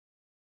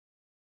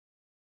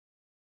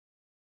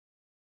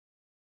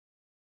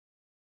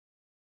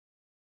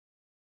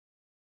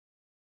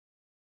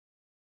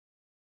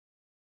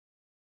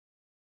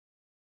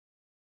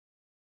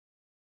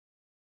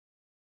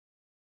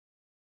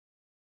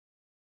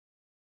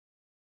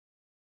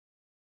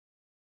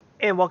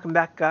And welcome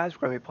back, guys.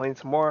 We're going to be playing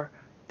some more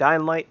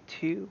Dying Light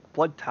 2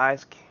 Blood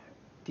Ties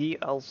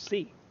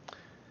DLC.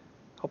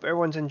 Hope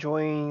everyone's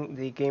enjoying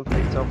the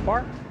gameplay so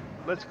far.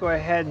 Let's go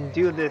ahead and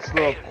do this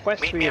little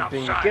quest meet we me have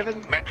been outside,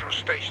 given. Metro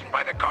station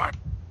by the car.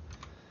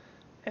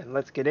 And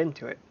let's get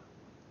into it.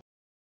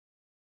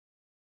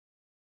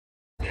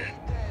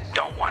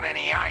 Don't want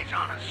any eyes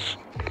on us.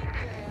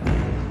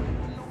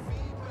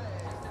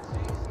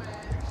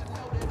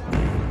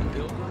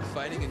 Pilgrim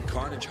fighting in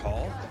Carnage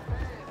Hall?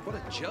 What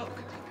a joke.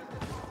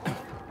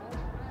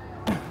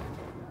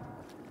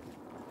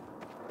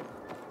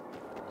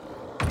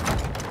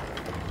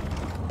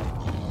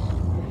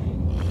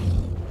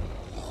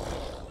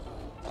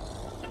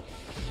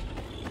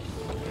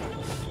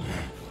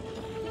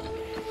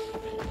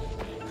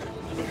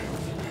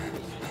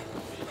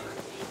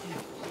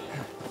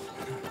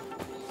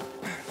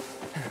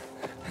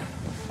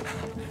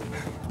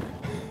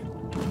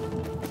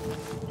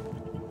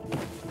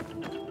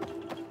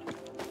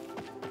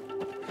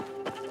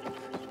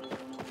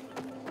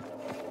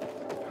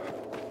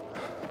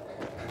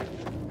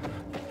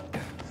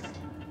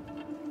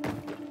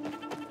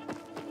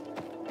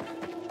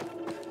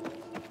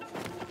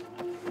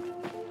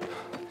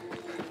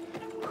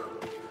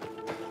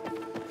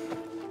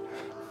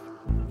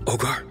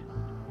 Ogar,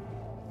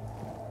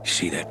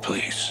 see that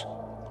place?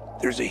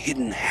 There's a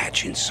hidden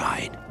hatch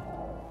inside.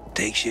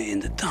 Takes you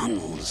into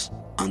tunnels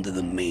under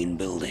the main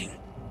building.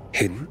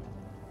 Hidden?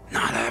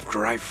 Not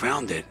after I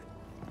found it.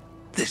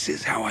 This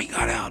is how I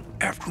got out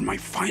after my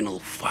final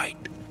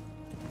fight.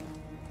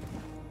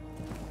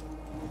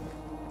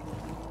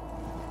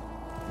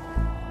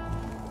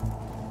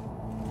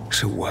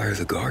 So why are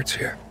the guards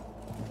here?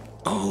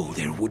 Oh,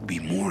 there would be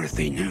more if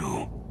they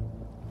knew.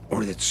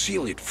 Or they'd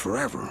seal it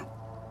forever.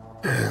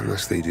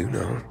 Unless they do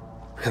know,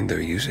 and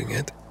they're using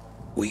it.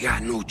 We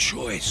got no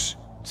choice.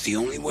 It's the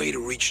only way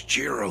to reach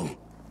Jiro.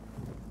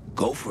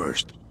 Go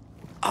first.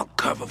 I'll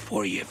cover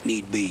for you if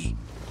need be.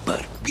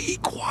 But be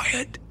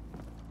quiet.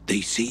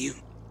 They see you,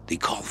 they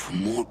call for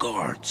more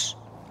guards.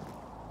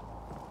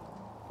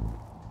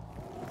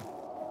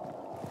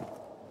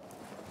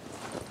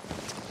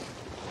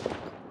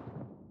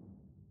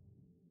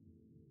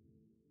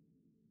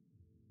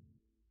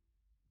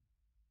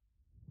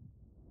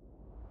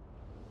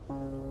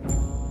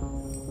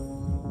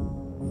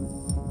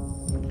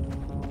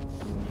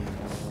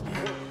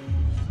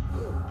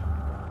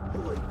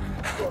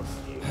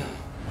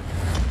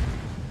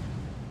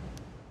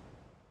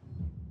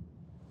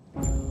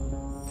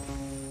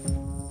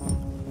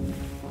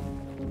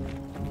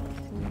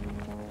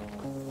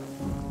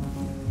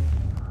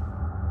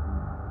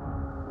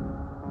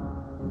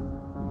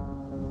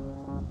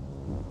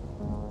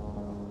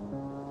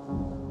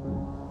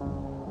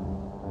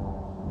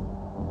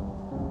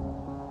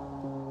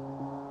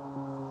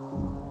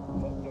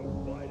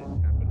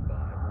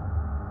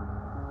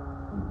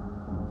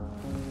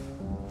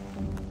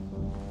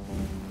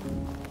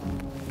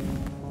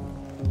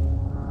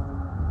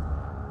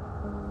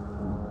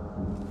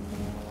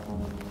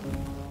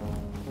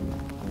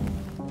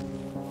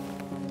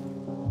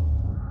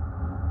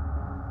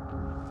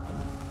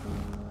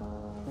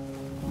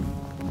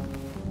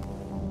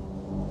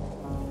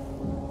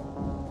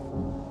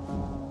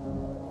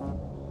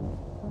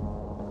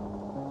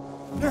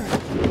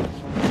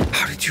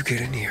 How did you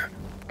get in here?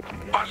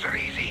 Wasn't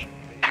easy.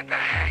 Had to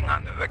hang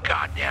onto the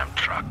goddamn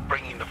truck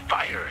bringing the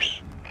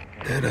fires.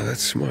 Yeah, no,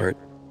 that's smart.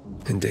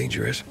 And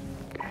dangerous.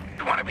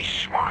 You want to be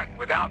smart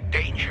without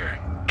danger.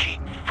 Keep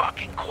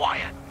fucking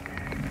quiet.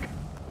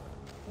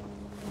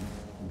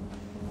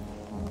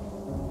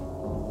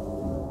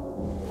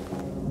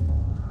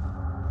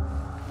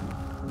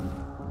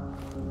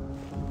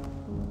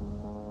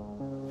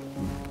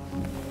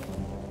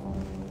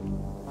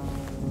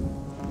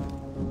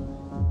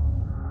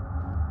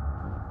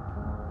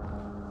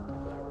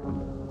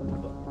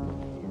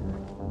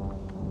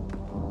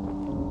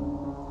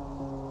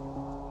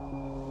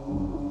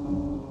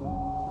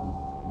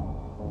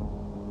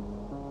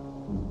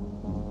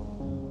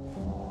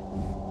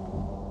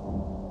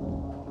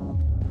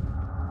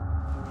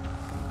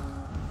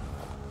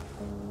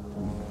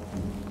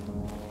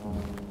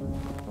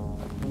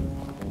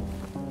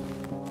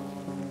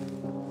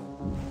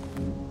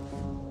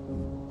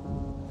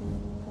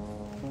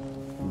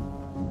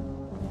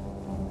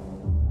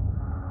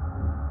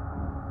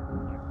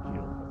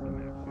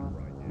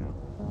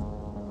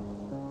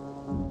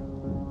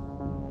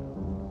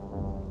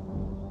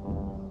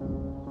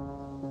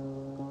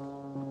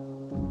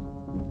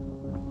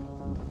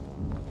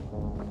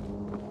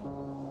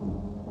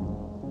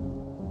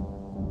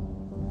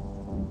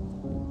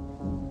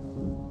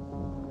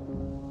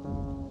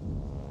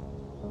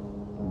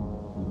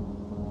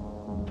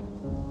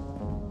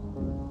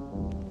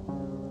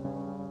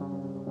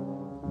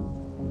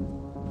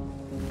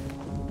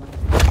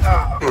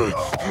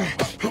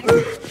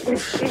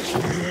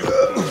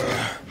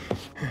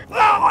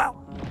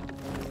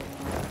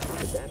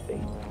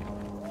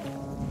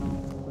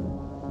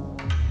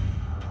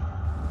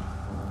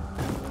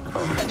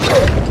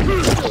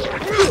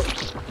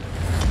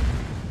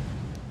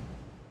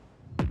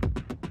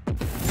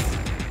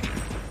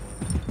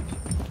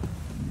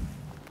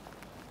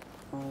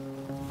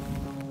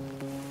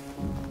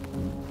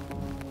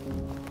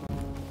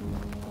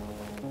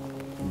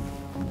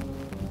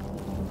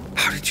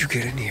 How did you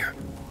get in here?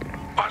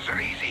 Buzzer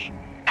easy.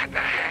 Had to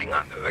hang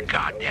onto the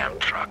goddamn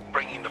truck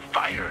bringing the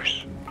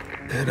fires.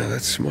 Yeah, no,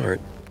 that's smart.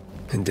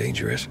 And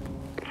dangerous.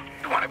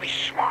 You want to be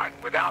smart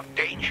without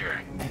danger.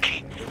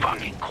 Keep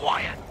fucking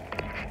quiet.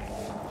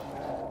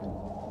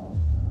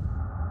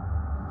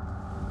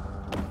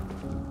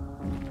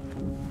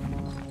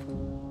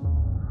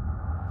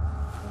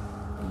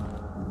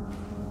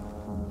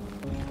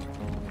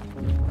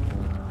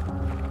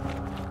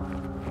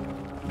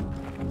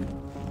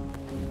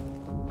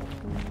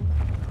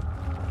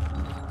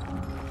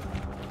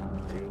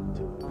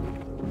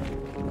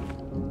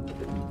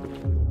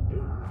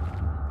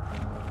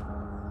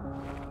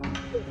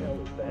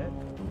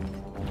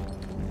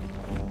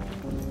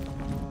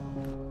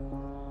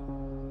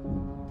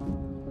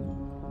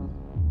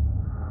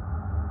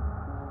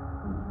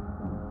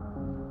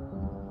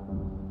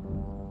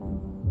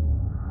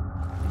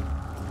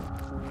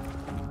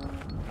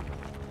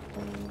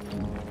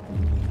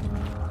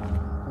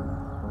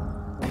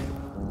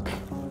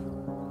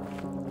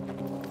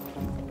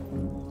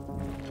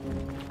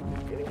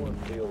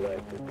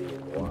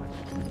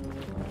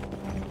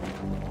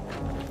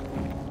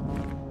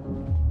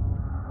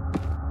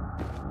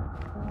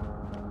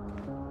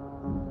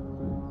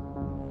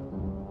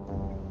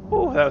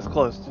 Oh, that was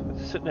close.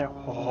 Just sitting there.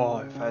 Oh,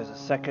 if I was a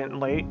second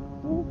late.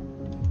 Ooh.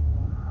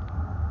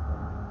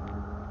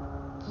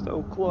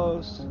 So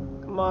close.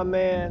 Come on,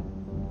 man.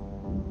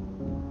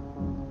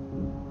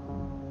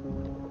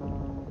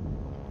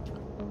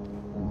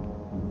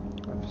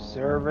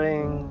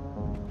 Observing.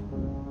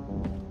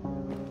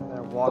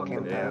 They're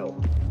walking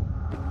down.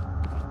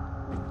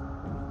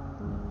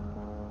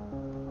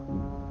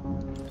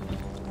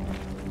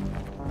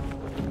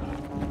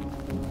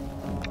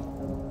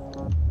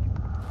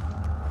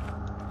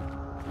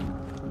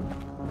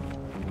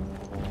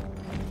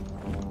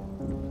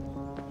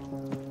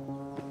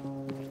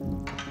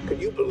 Can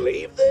you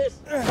believe this?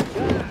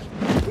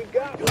 We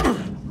got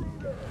one.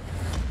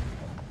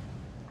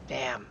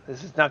 Damn,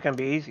 this is not gonna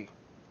be easy.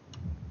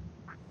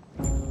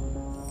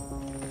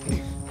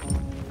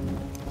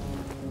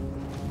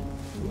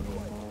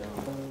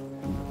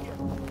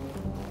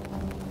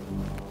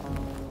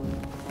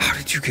 How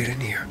did you get in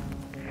here?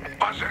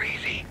 Buzzer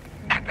easy.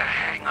 Had to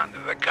hang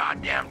onto the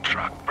goddamn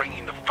truck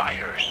bringing the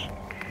fires.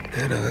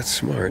 Yeah, no, that's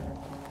smart.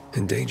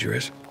 And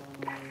dangerous.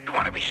 You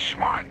want to be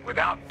smart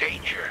without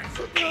danger.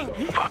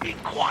 Keep fucking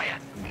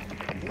quiet.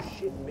 Are you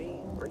shitting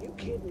me? Are you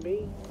kidding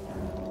me?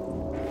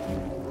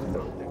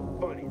 Something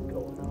funny's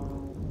going on.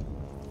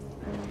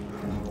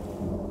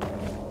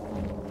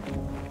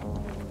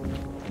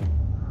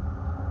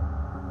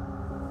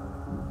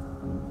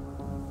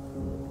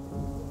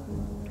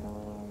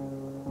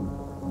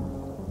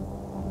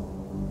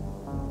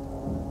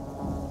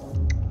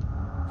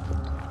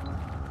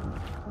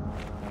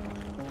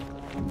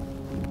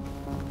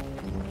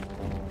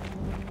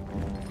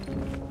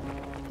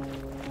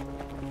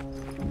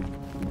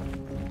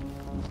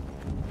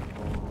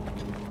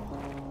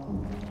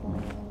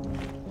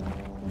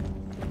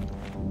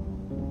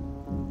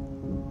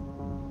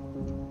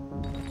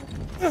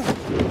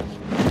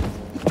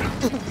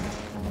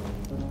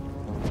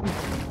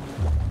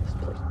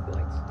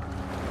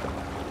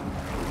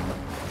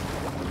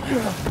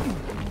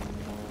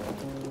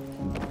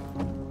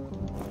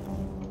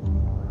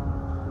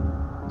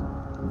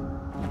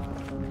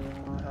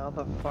 How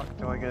the fuck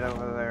do I get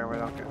over there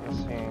without getting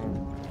seen?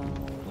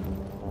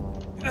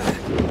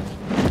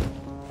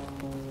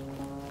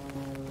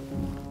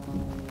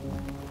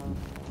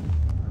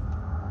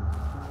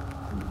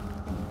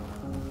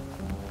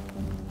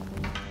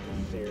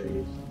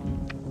 Serious.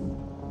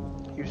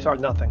 You saw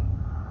nothing.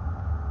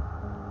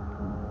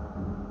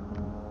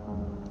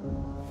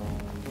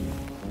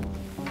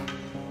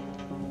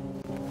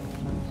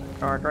 There's a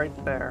guard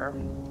right there.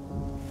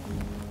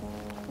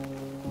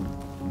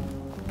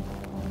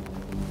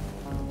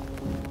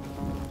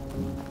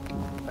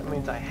 That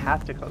means I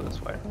have to go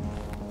this way.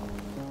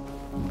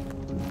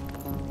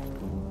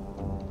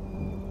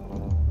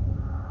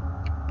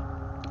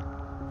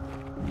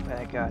 And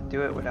I gotta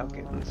do it without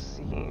getting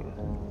seen.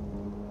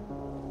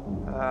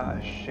 Ah,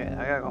 shit.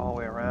 I gotta go all the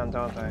way around,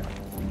 don't I?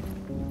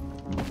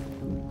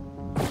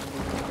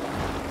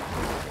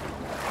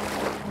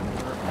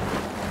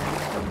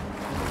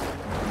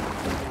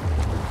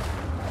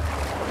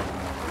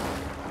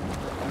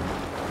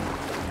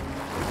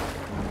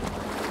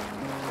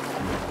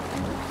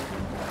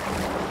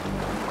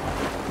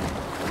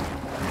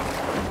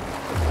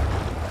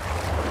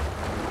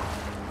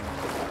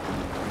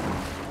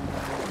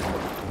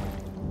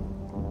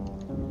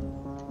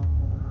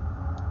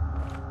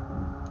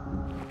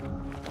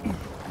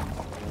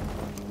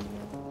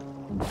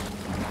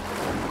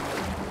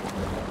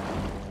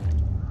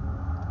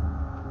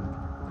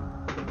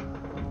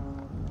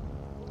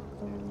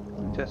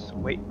 Just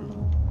waiting.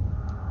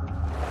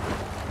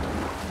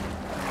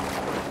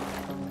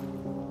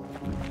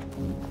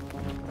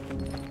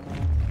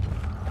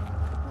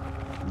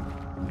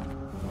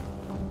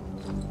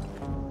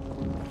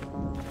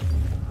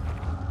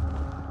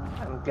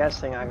 I'm I'm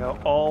guessing I go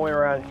all the way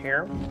around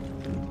here.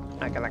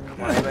 I gotta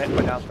climb it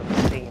without them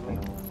seeing me.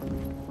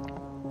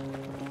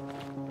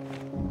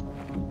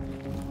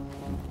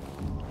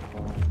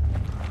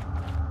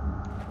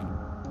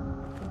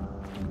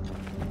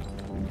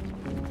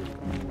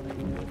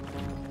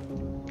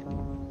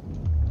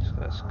 Just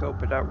gonna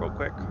scope it out real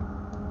quick.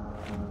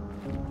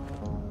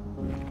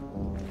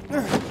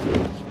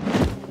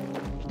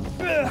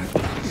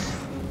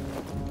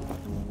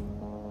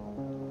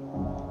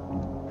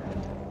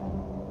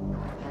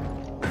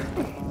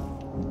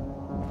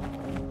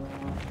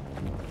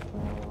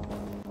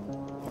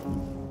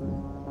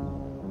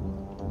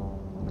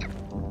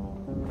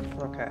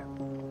 Okay.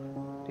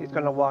 He's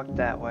gonna walk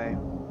that way.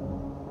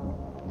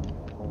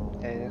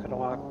 And he's gonna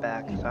walk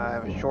back, so I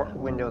have a short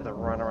window to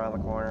run around the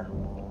corner.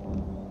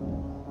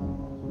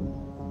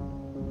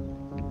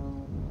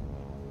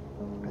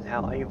 And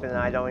hell,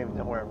 I don't even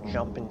know where I'm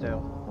jumping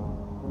to.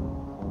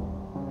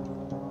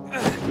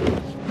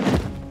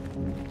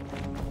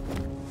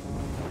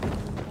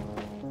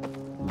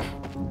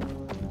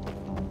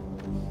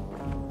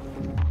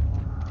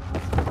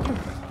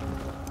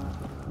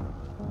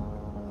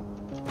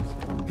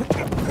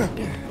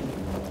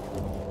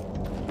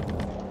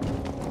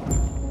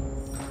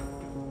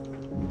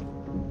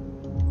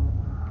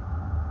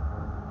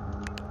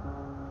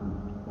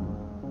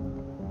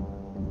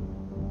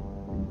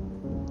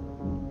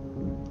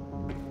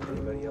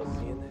 Anybody else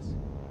seeing this?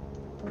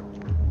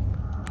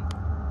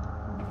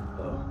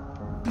 Oh,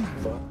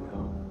 fuck no.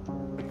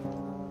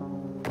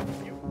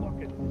 You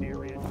fucking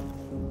serious?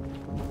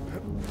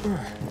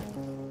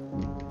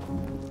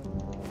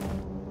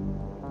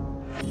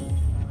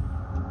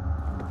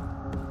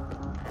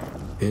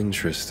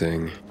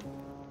 Interesting.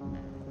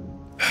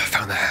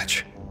 Found the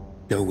hatch.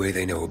 No way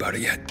they know about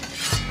it yet.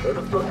 Who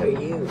the fuck are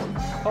you?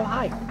 Oh,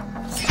 hi.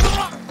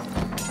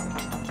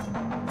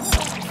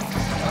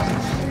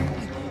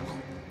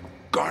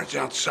 Guards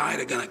outside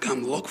are gonna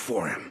come look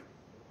for him.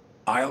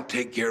 I'll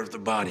take care of the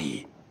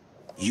body.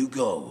 You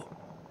go.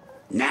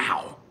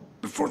 Now,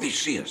 before they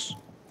see us.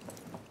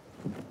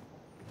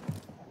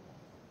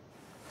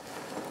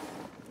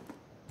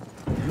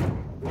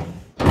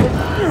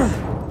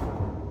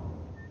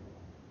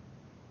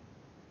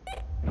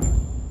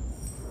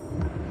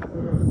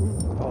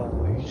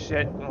 Holy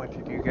shit, what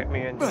did you get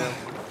me into?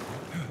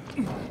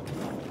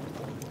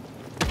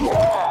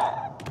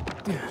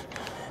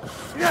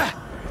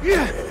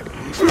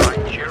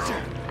 Jiro.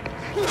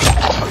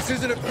 This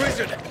isn't a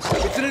prison.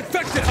 It's an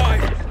infected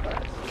hive.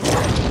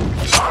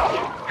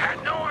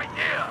 Had no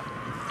idea.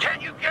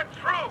 Can you get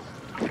through?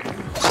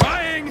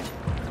 Trying.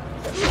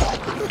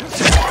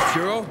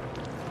 Jiro?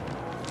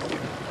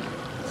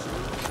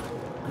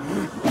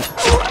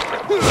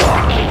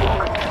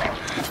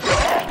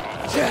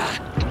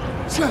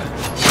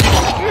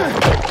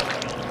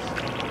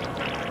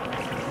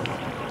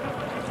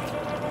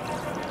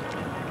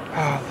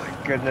 Oh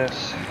my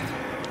goodness.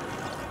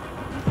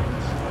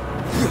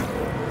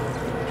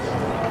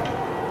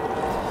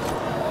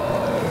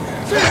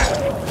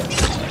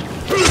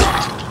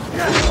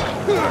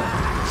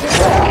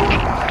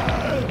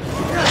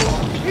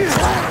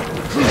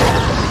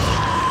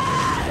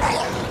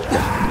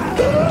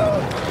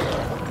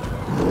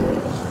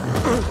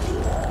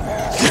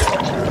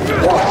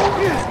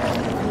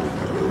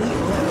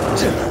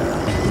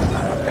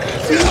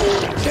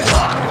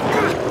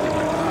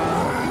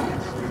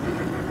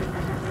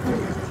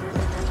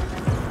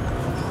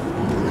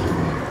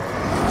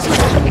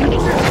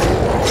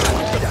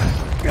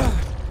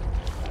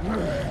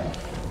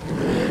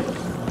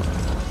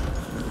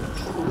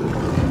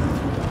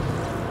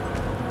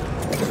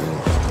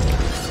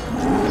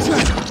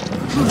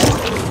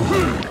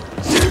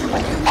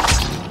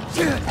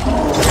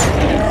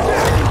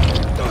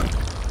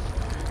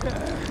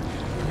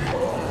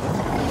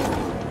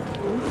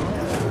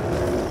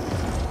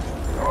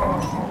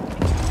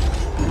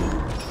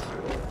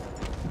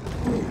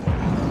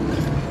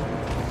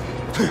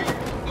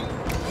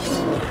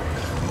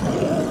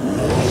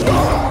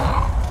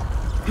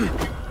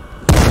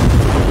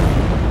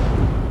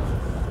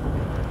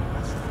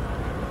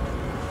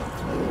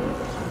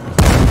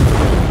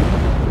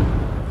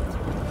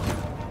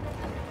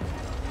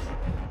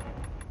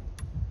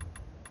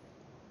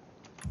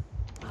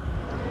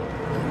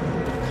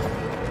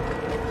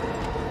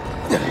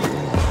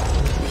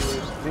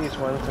 These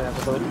ones that have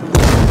a boat.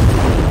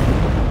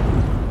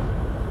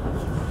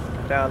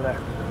 Down there.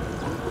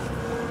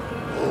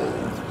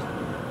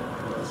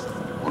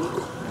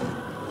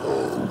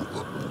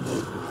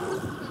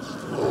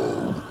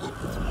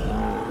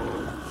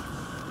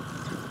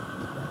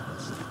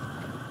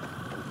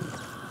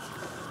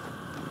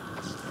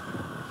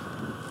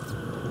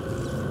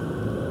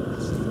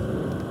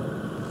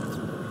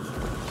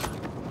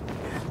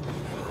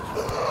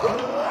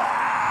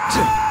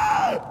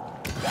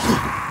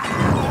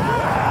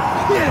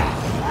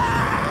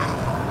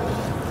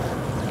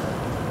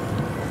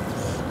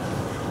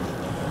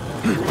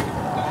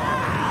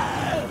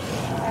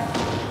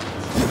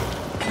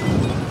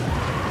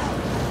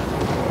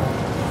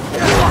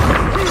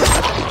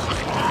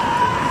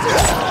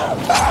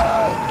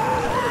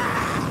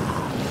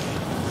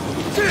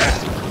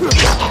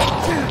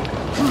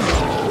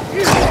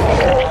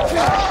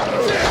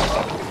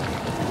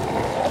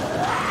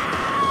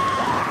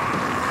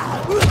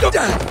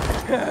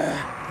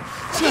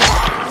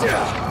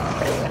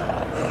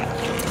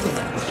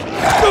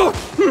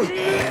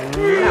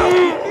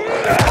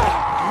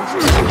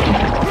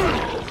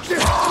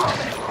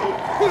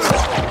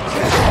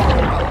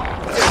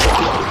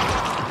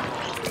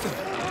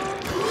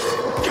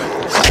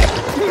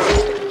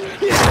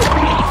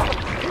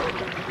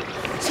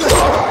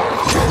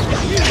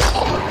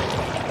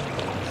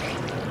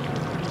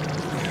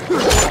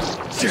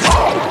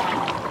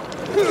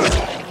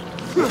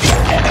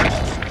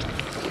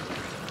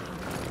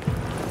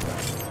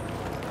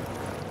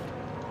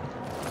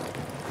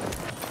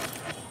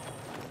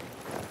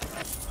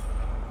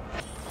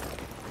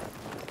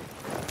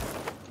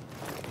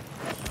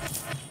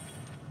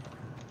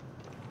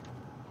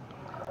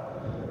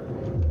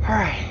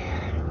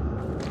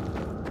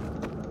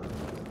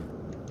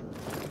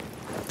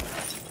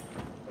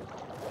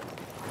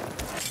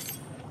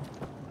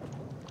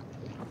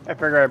 I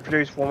figure I'd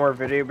produce one more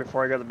video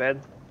before I go to bed.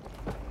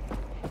 I'm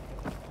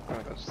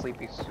gonna go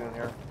sleepy soon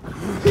here.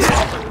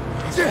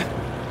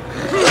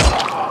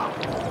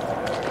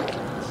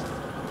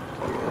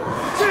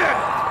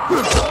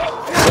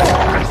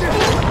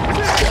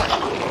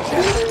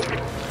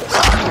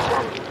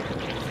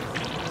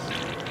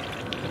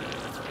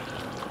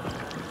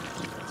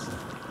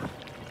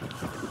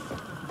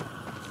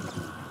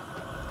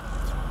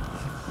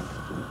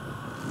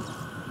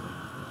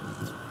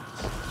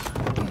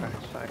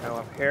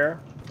 Here,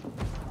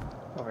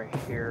 over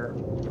here,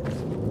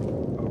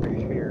 over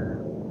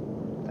here,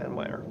 then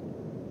where?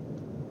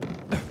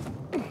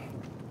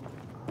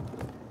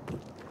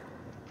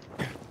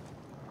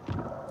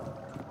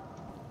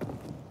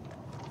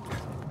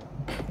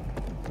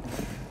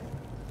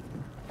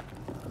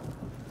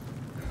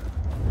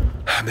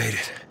 I made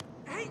it.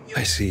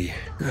 I see,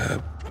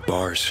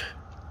 bars.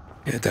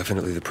 Yeah,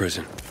 definitely the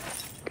prison.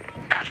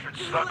 Ashford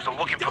thugs are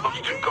looking for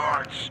those 2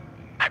 guards.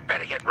 I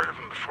better get rid of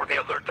them before they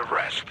alert the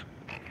rest.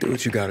 Do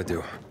what you gotta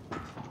do.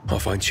 I'll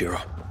find Chiro.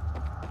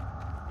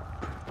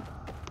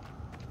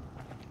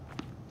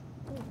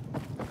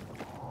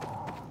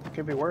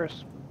 Could be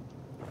worse.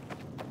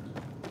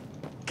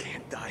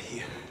 Can't die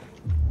here.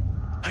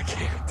 I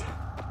can't.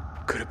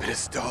 Could have been a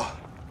star.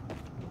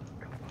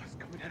 Blood's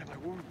coming out of my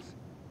wounds.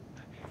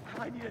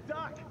 I need a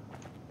doc.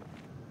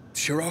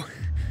 Chiro?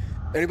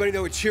 Anybody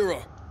know a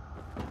Chiro?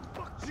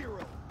 Fuck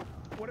Chiro.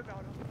 What about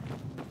him?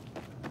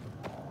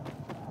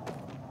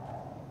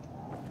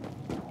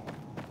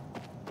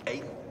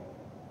 Hey,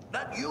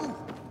 not you.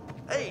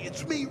 Hey,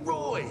 it's me,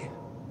 Roy.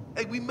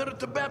 Hey, we met at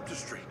the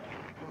baptistry.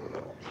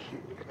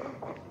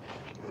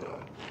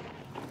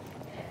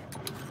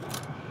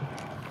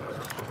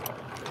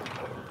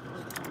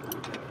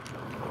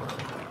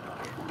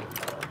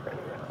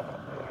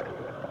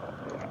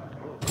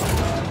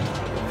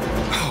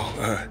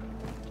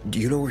 Do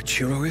you know where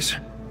Chiro is?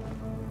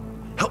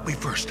 Help me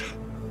first.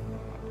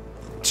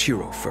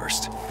 Chiro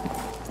first.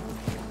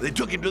 They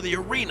took him to the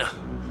arena.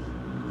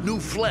 New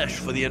flesh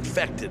for the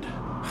infected.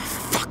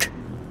 Fuck.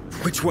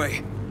 Which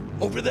way?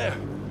 Over there.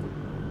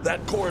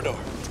 That corridor.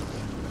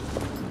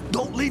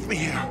 Don't leave me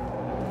here.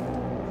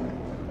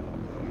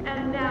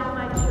 And now,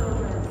 my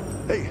children,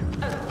 Hey,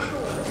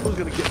 we're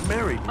gonna get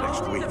married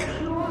next only week. the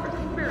pure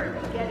spirit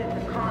get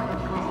into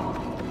Carnage Hall.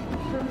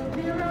 From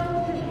zero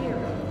to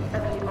hero,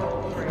 as the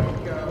old phrase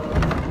goes.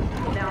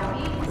 Now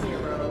these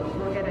heroes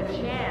will get a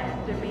chance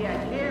to be a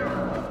hero.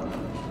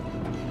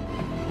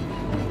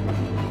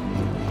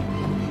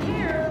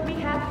 Here we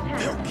have 10.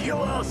 They'll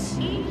kill us.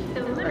 Each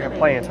eliminated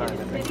plenty of time, I in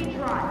think. city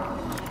trial.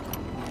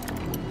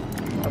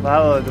 I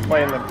thought they're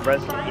playing the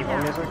Resident Evil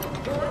music.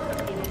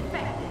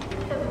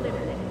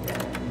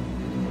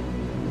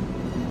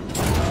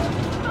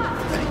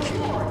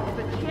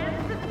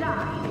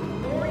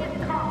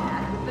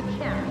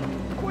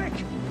 Quick!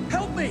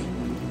 Help me!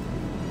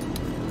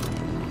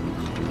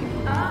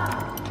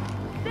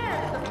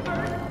 There's the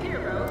first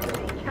hero to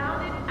be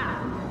counted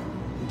out.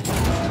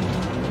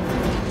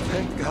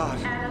 Thank God.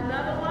 And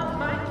another one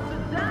fights the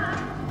sun.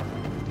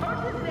 Or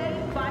to say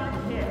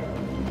fights him.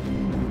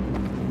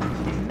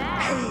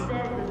 Matt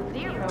says the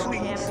zero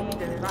can't be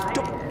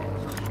divided.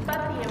 But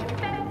the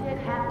infected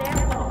have their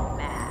own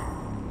math.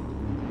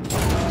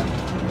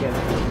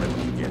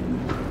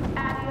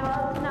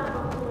 Adios,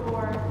 number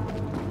 4.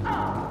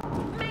 Oh,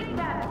 make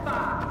that 5.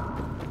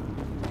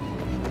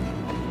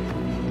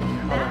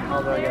 How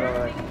do I get over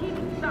there?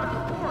 Keeping some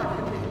force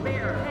with his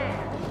bare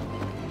hands.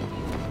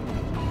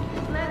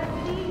 Let's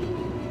see.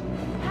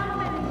 How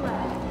many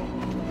left?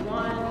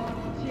 1,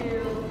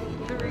 2,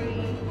 3.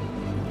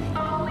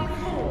 Only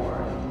 4.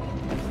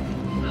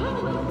 Who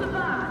will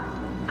survive?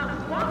 And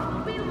what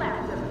will be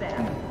left of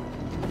them?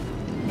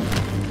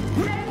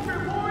 Take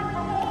reward for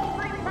all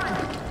 3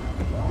 fighters.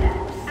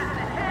 Death at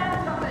the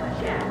hands of the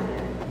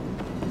champion.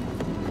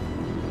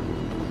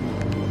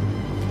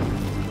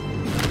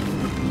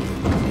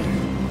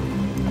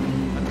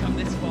 I've come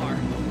this far.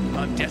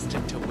 I'm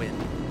destined to win.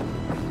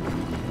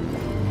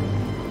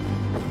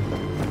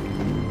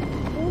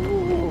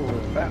 Ooh,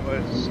 that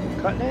was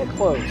cutting it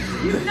close.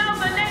 You know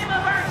the name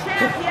of our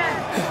champion.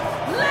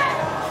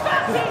 Let's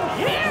fucking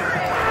hear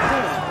it!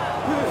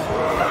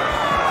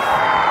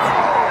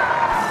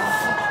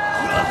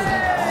 What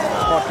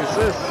the fuck is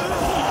this?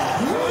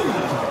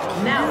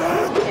 Now, who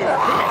is this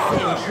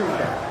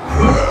intruder?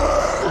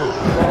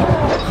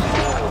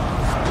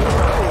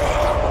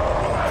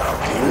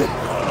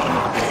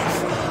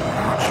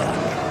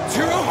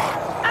 Chiro!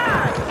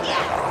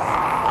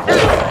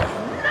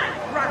 Night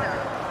Runner!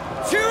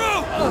 Chiro!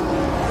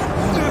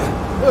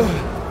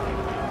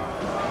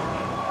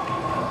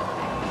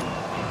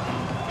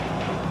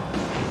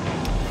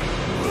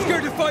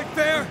 Scared to fight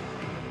fair?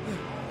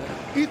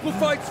 Equal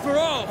fights for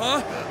all,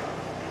 huh?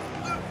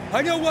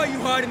 I know why you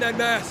hide in that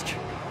mask.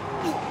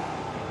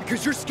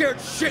 Because you're scared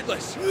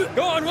shitless.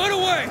 Go on, run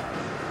away!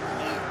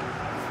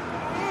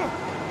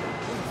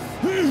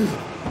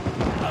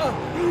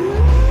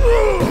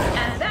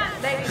 And that,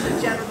 ladies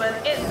and gentlemen,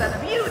 is the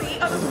beauty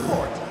of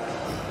sport.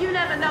 You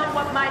never know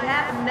what might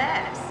happen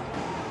next.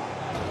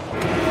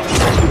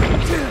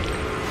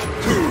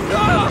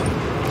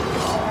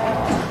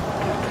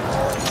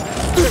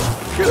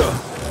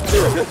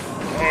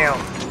 Damn.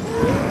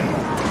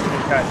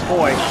 Got a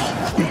toy.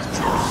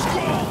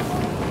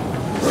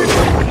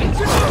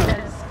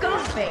 And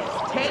Skullface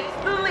takes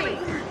the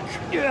lead.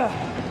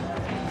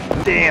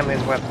 Damn,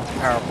 his weapon's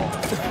powerful.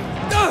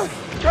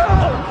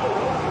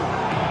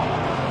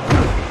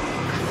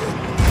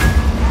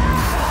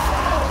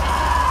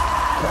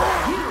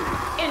 You,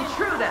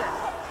 intruder,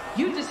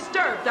 you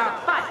disturbed our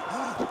fight.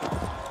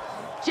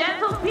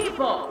 Gentle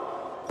people,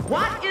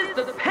 what is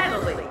the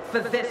penalty for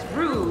this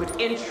rude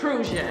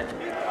intrusion?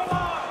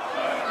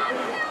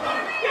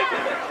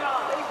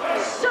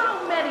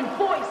 So many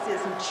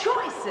voices and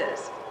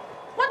choices.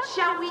 What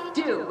shall we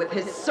do with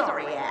his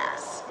sorry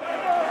ass?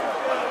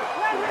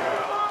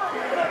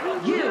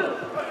 You,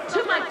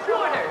 to my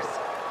quarters.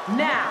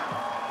 Now,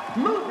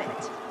 move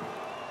it.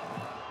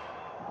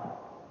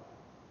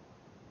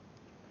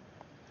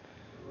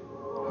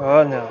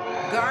 Oh no.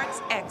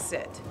 Guards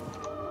exit.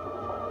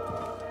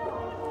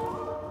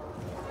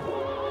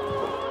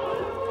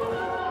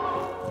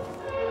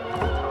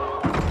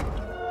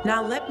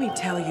 Now let me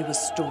tell you a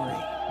story.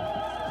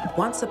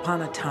 Once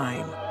upon a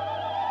time,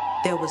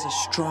 there was a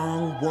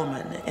strong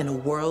woman in a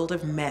world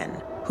of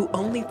men who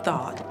only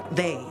thought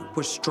they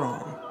were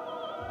strong.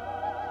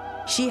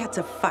 She had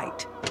to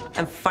fight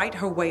and fight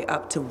her way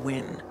up to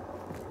win.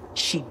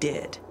 She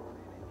did.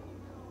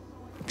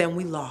 Then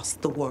we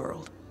lost the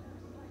world.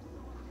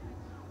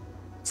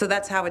 So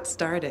that's how it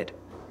started.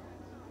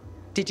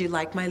 Did you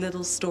like my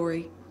little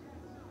story?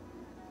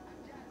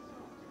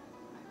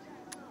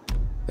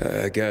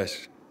 I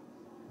guess.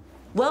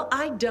 Well,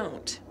 I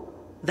don't.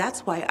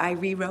 That's why I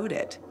rewrote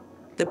it.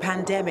 The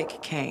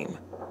pandemic came,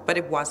 but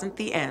it wasn't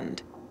the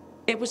end.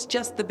 It was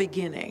just the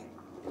beginning.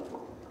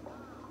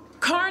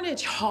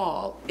 Carnage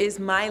Hall is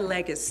my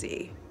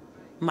legacy,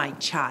 my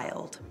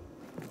child.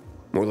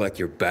 More like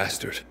your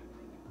bastard.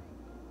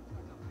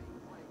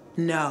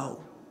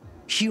 No,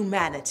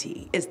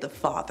 humanity is the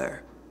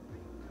father.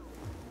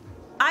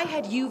 I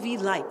had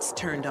UV lights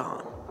turned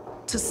on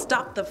to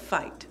stop the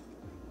fight.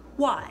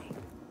 Why?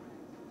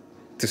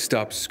 To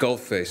stop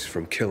Skullface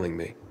from killing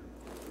me.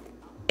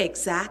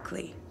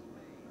 Exactly.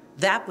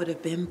 That would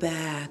have been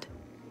bad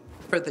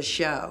for the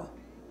show.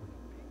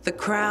 The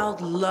crowd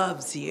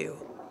loves you.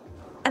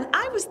 And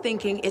I was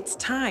thinking it's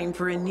time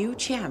for a new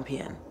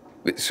champion.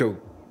 So,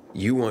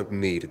 you want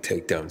me to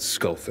take down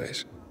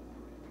Skullface?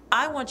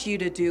 I want you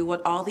to do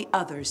what all the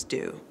others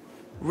do.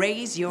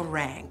 Raise your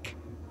rank.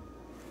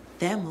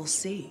 Then we'll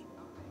see.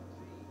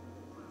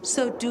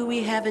 So do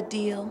we have a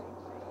deal?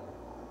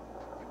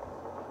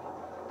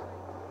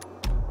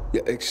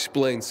 Yeah,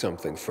 explain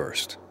something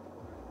first.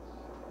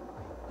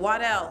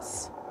 What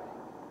else?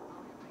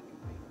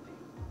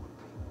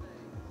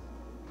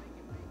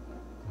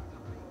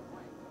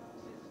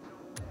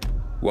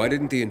 Why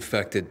didn't the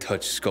infected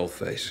touch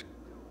Skullface?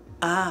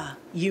 Ah,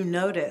 you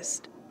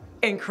noticed.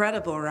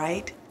 Incredible,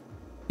 right?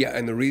 Yeah,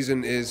 and the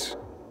reason is...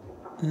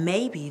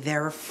 Maybe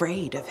they're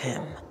afraid of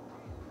him.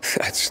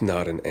 That's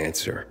not an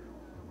answer.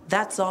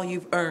 That's all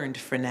you've earned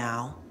for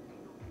now.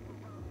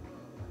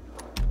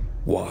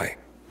 Why?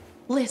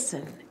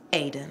 Listen,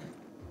 Aiden.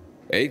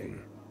 Aiden?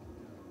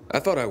 I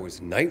thought I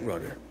was Night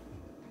Runner.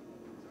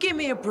 Give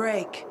me a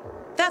break.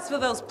 That's for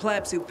those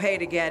plebs who pay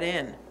to get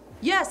in.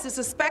 Yes, it's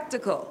a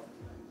spectacle,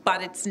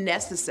 but it's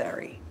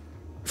necessary.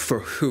 For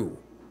who?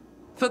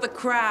 For the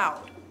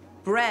crowd.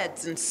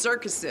 Breads and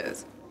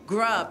circuses,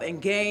 grub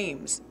and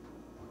games.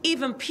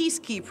 Even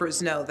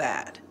peacekeepers know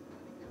that.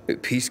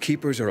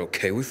 Peacekeepers are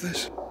okay with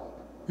this?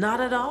 Not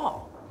at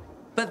all.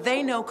 But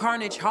they know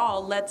Carnage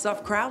Hall lets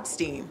off crowd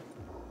steam.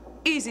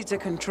 Easy to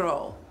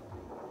control.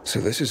 So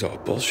this is all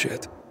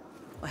bullshit.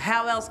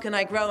 How else can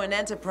I grow an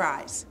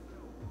enterprise?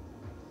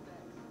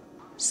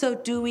 So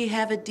do we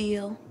have a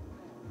deal?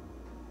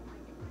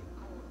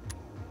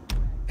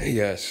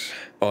 Yes,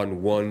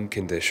 on one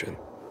condition.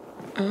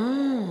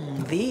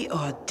 The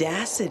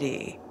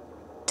audacity.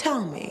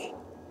 Tell me.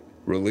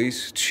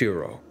 Release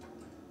Chiro.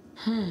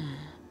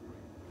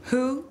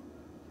 Who?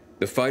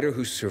 The fighter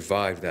who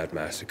survived that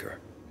massacre.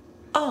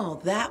 Oh,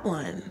 that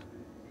one.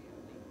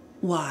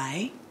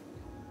 Why?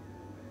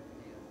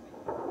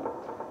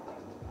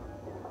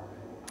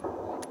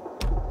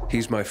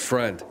 He's my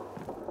friend.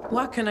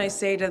 What can I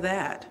say to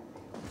that?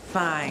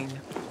 Fine.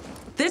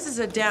 This is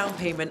a down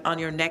payment on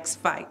your next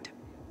fight.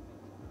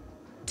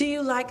 Do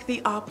you like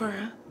the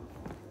opera?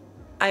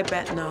 I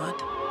bet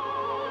not.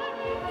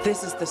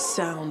 This is the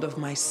sound of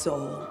my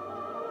soul.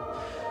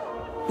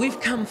 We've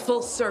come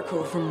full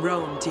circle from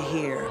Rome to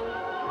here.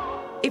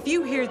 If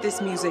you hear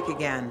this music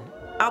again,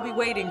 I'll be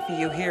waiting for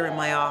you here in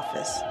my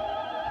office.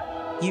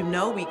 You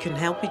know we can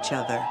help each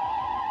other.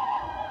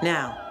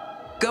 Now,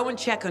 go and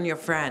check on your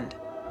friend.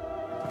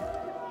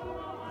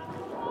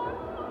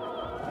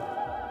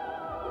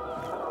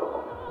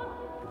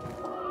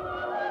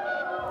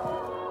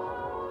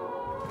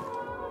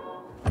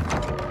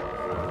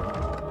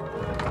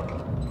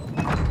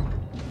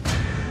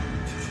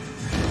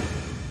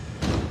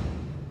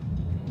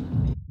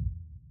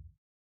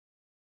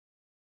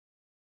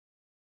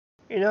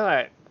 You know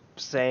that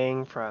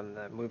saying from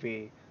the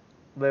movie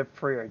Live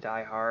Free or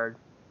Die Hard,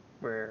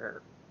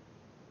 where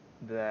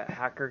the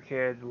hacker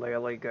kid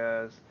literally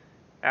goes,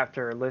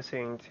 after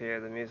listening to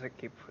the music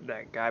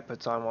that guy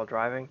puts on while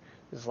driving,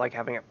 it's like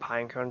having a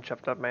pine cone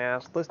shoved up my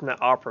ass. Listen to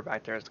opera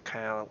back there is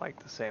kind of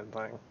like the same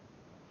thing.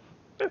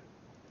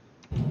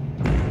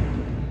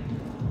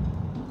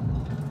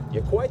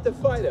 You're quite the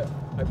fighter.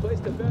 I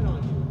placed a bet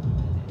on you.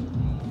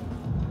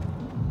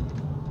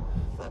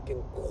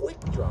 Fucking quick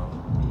draw.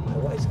 My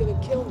wife's gonna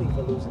kill me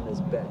for losing this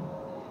bet.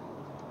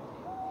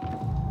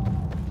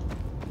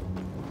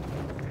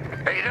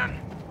 Aiden,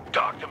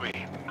 talk to me.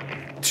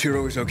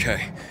 Chiro is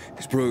okay.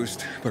 He's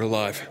bruised, but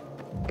alive.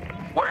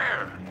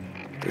 Where?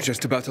 They're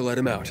just about to let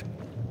him out.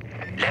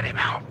 Let him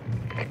out.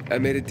 I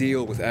made a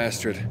deal with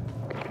Astrid.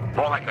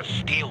 More like a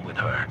steal with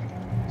her.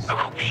 I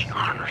hope she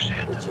honors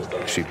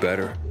it. She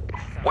better.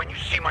 When you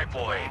see my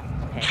boy,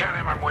 tell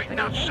him I'm waiting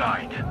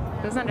outside.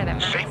 Who's under that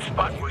mask? Same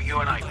spot where you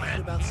and I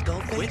met.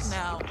 Quit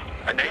now.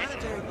 And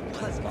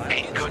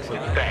ain't good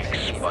with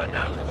thanks, but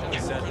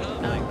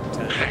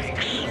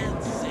thanks.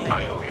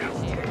 I owe you.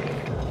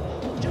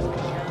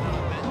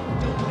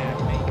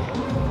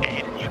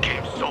 Aiden, you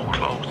came so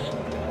close.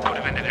 Could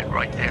have ended it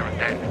right there and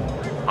then.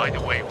 Either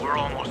way, we're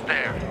almost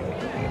there.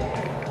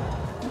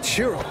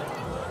 Chiro!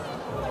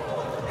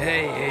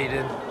 Hey,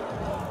 Aiden.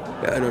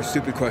 I know,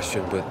 stupid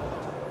question, but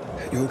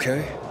you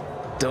okay?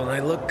 Don't I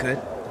look good?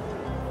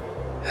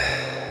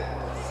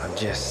 I'm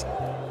just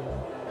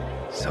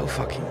so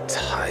fucking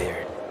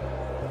tired.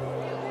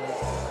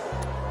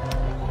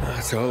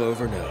 It's all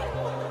over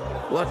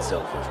now. What's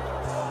over?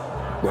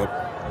 Well,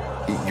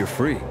 you're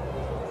free.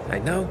 I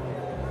know.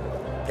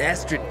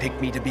 Astrid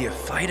picked me to be a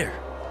fighter.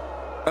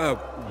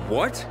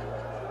 What?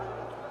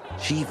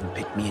 She even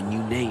picked me a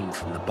new name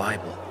from the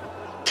Bible.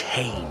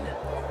 Cain.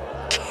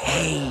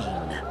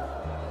 Cain.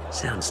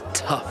 Sounds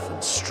tough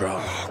and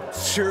strong.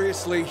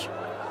 Seriously?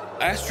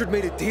 Astrid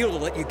made a deal to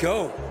let you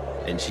go.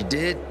 And she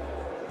did.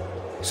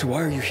 So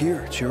why are you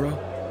here, Chiro?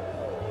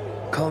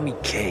 Call me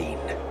Cain.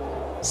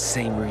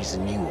 Same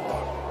reason you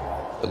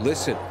are.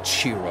 Listen,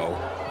 Chiro.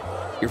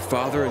 Your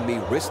father and me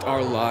risked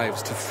our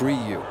lives to free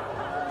you.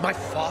 My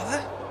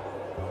father?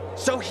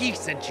 So he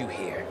sent you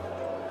here?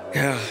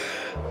 Yeah.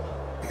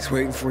 He's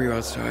waiting for you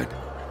outside.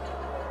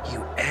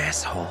 You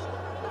asshole.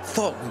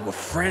 Thought we were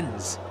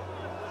friends.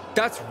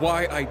 That's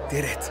why I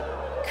did it.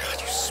 God,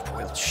 you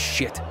spoiled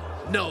shit.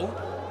 No,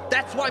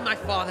 that's why my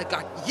father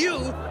got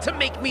you to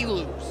make me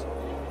lose.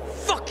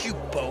 Fuck you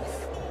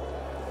both.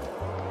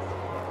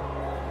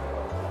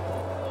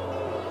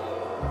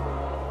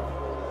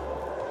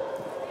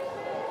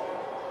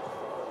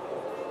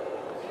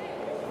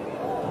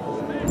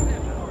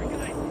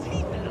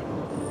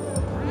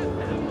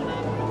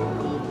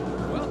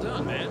 Well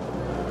done, man.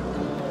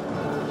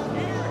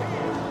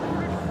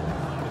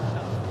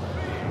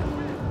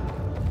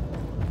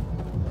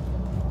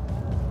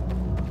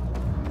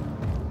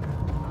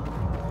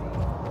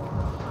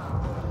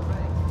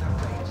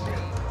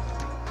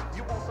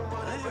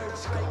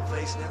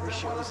 Skullface never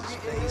shows his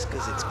face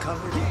because it's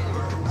covered in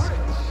burns.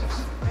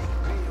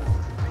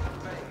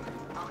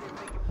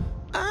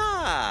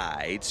 Ah,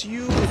 it's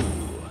you.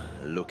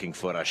 Looking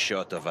for a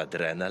shot of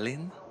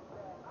adrenaline?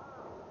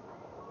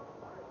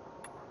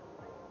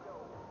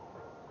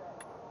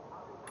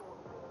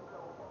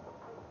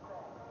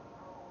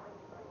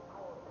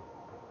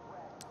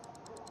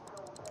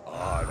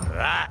 All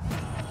right.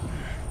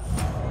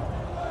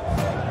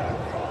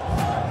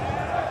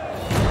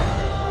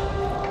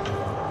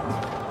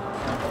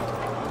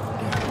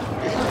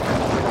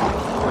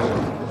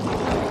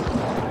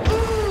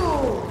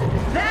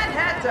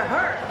 To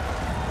hurt.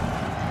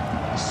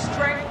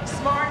 Strength,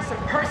 smarts, and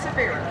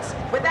perseverance.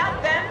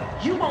 Without them,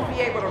 you won't be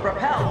able to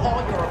repel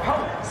all your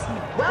opponents.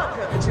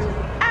 Welcome to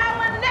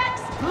our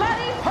next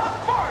bloody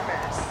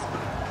performance.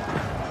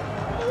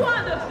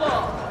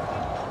 Wonderful.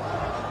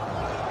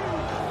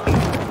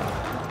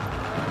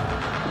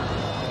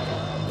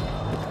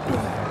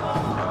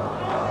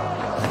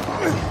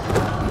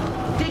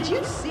 Did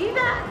you see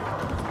that?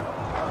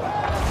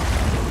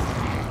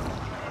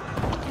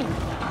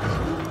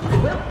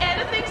 Will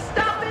anything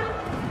stop him?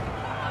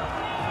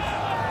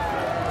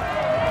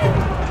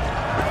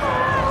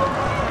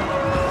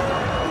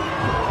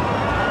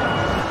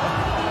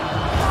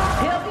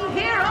 He'll be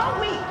here all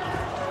week.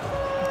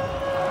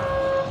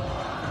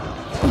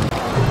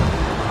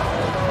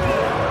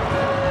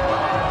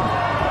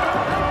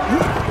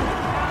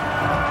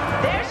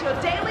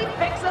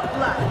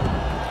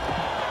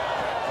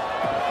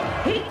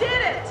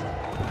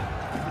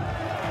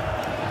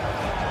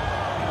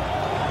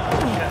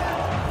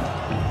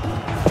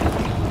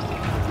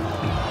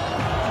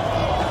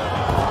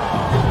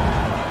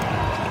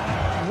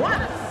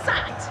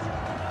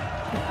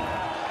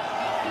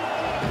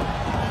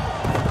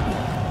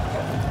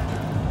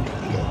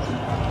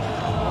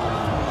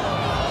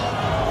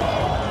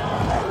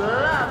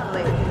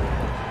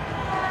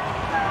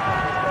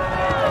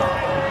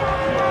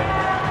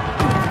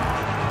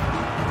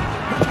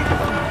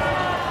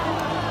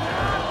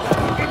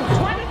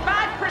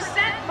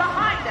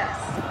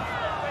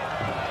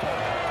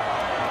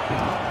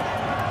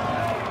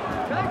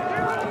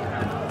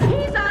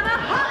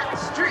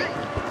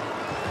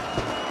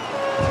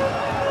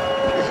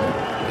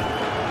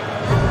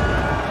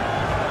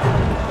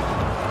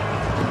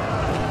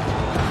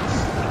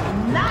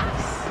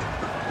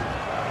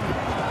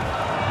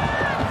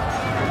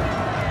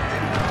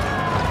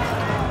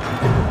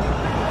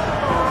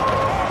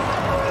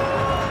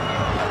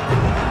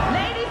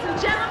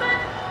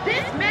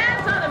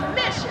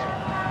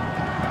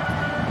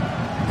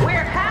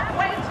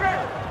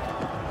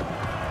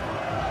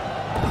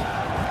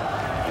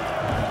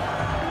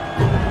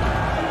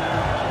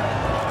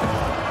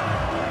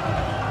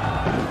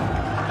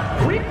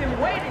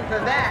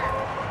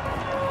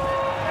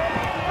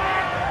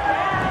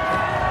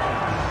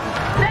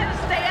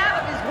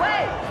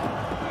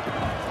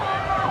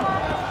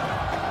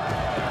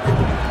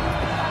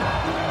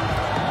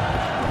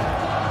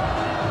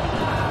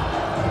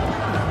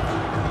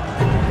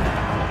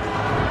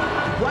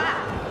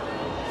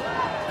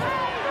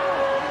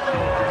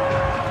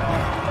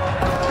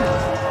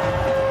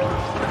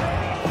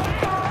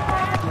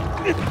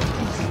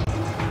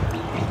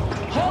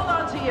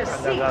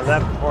 I've never done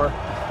that before.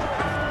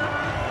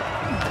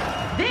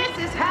 This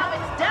is how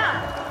it's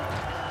done.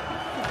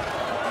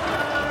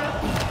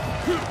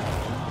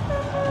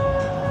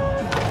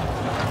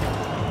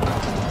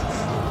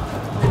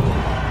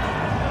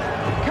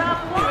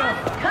 Come on,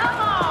 come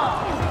on.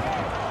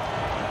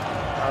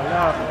 Oh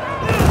no.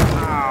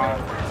 Ow.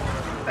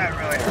 That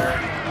really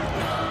hurt.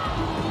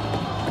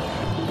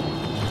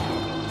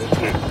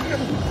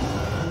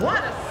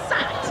 What a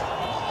sight.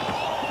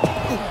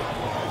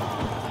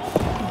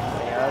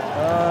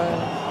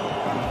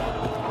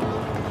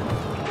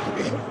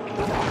 Hey,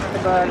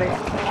 buddy.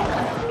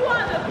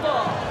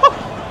 Wonderful.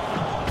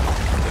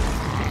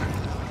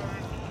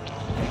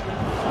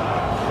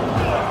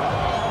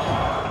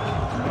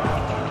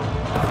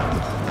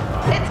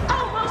 It's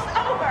almost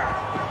over.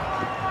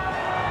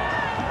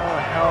 How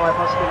the hell am I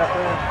supposed to get up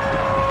there?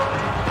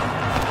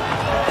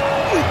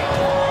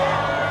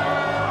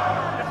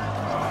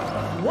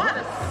 What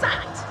a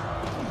sight!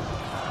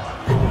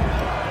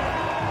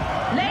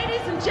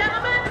 Ladies and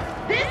gentlemen,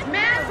 this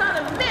man's on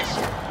a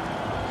mission.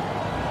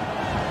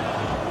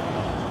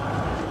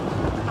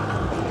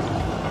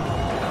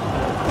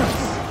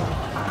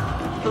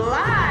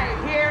 Fly,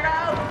 hero!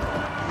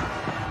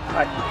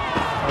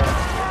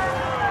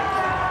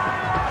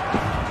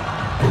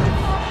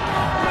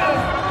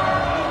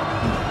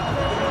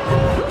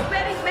 Who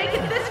bet he's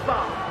making this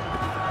far?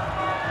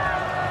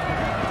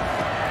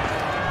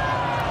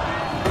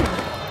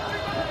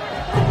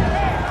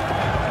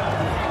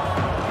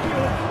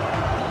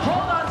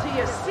 Hold on to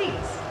your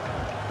seats.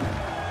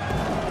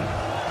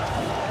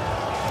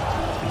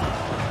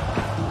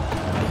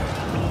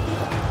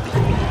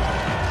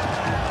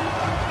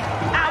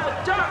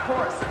 Our dark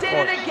horse did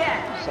it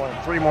again. Just only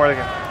 3 more to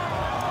go. How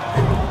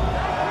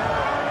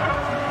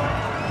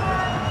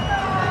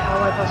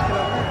am I supposed to get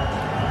up there?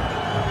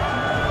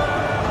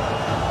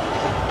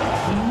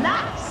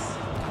 Nice.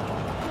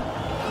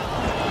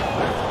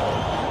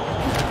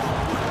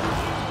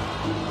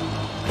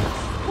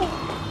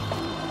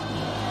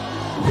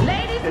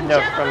 Ladies Didn't and know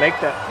if I was gonna gentlemen, make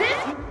that.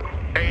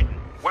 Aiden,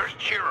 where's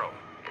Chiro?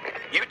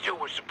 You two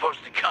were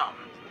supposed to come.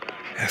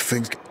 I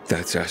think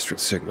that's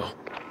Astrid's signal.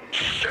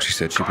 She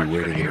said she'd be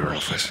waiting in her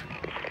office.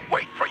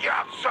 Wait for you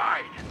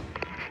outside.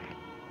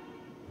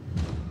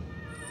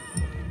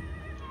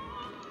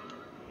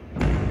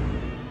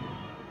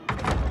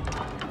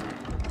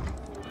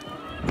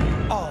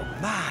 Oh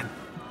man,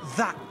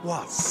 that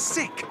was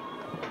sick.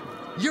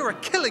 You're a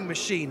killing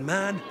machine,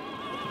 man.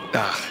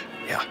 Ah,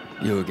 yeah,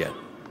 you again.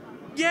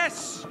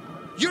 Yes,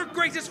 your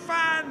greatest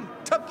fan,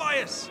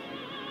 Tobias.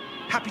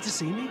 Happy to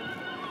see me?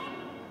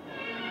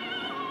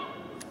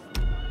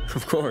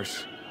 Of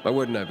course. Why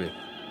wouldn't I be?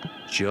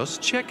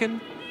 Just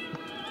checking.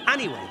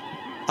 Anyway,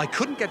 I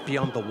couldn't get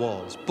beyond the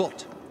walls,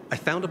 but I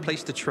found a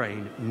place to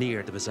train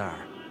near the bazaar.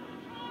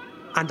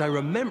 And I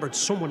remembered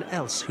someone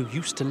else who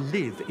used to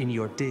live in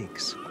your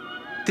digs.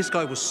 This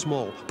guy was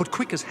small, but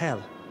quick as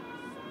hell.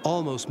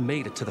 Almost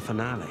made it to the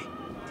finale.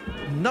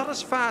 Not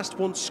as fast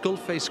once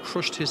Skullface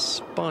crushed his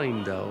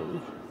spine, though.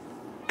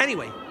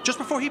 Anyway, just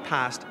before he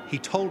passed, he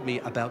told me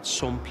about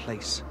some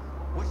place.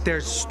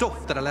 There's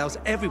stuff that allows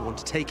everyone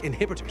to take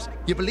inhibitors.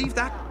 You believe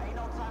that?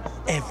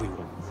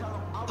 Everyone.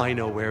 I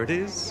know where it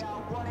is.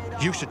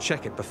 You should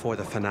check it before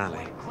the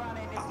finale.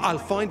 I'll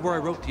find where I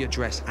wrote the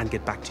address and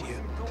get back to you.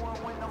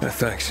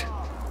 Thanks.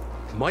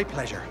 My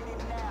pleasure.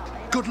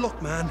 Good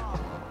luck, man.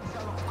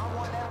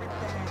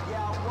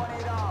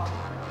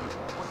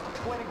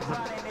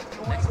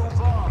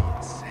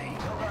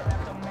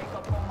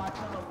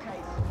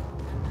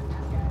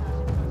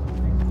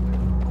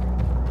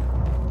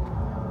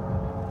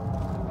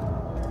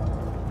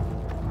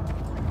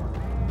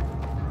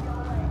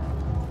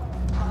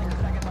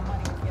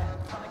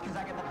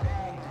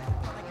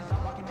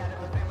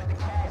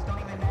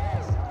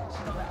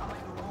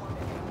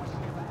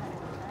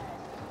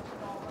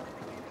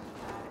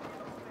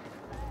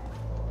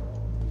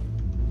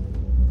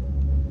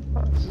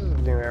 Oh, this is a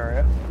new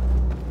area.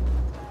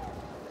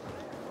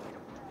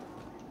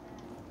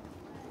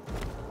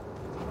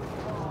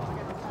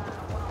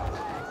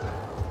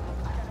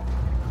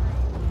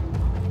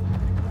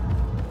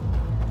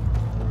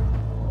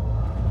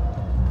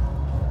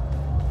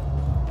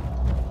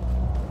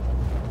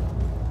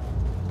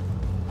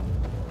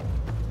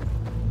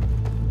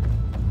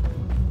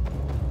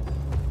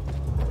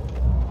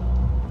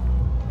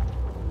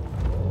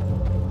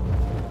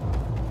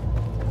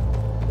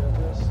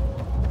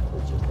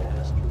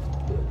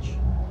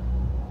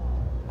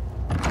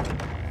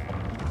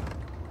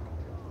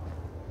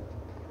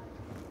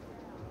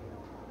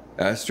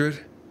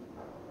 Astrid?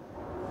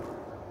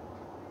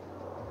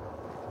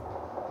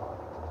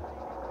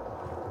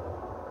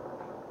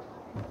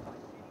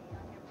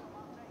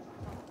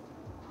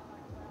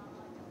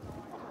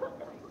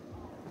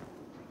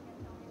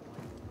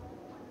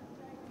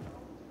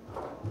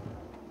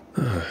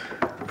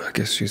 I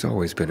guess she's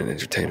always been an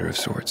entertainer of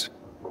sorts.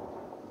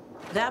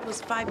 That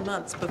was 5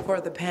 months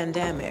before the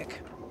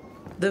pandemic.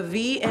 The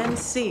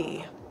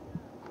VNC.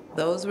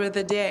 Those were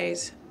the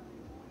days.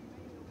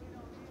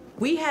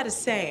 We had a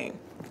saying,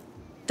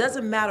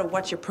 Doesn't matter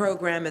what your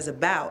program is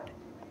about.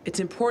 It's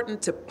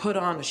important to put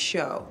on a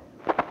show.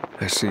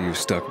 I see you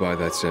stuck by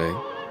that saying.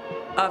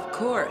 Of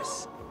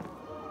course.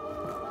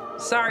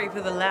 Sorry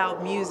for the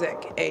loud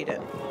music,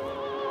 Aiden.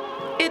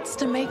 It's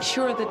to make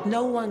sure that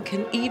no one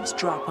can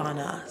eavesdrop on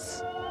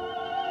us.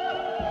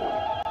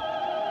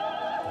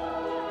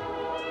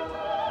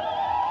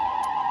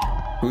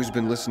 Who's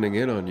been listening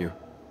in on you?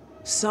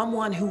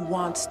 Someone who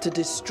wants to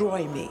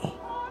destroy me.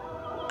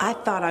 I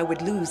thought I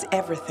would lose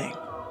everything.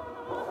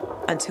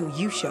 Until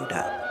you showed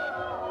up.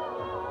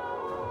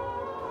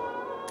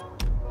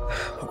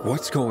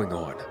 What's going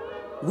on?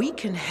 We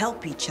can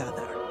help each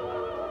other.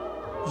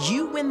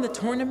 You win the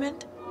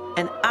tournament,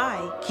 and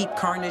I keep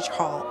Carnage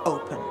Hall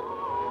open.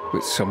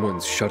 Wait,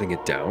 someone's shutting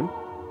it down?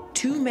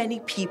 Too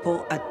many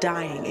people are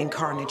dying in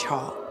Carnage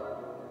Hall.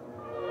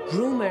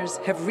 Rumors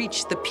have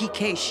reached the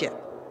PK ship.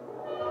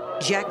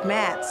 Jack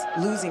Matt's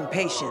losing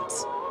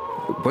patience.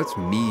 What's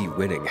me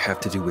winning have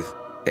to do with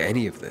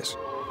any of this?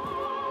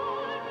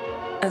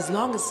 As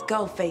long as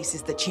Skullface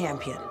is the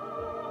champion,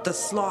 the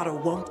slaughter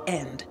won't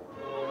end.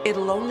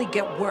 It'll only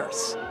get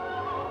worse.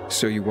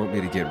 So you want me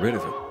to get rid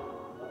of him?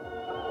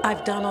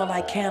 I've done all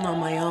I can on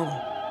my own.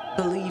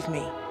 Believe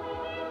me.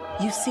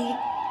 You see,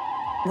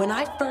 when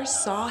I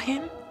first saw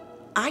him,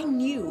 I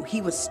knew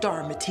he was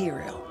star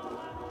material.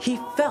 He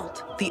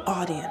felt the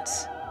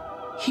audience.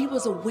 He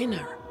was a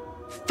winner,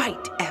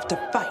 fight after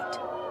fight,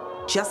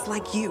 just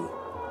like you.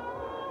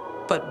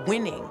 But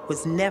winning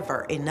was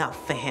never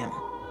enough for him.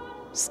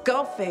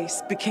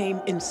 Skullface became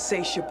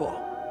insatiable,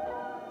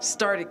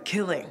 started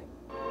killing.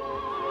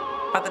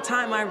 By the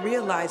time I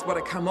realized what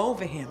had come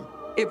over him,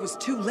 it was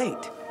too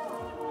late.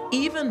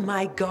 Even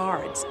my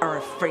guards are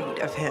afraid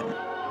of him.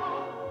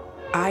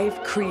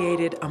 I've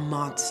created a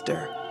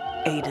monster,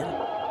 Aiden.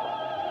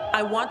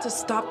 I want to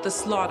stop the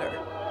slaughter,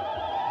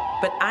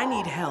 but I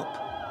need help.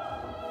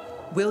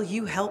 Will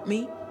you help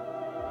me?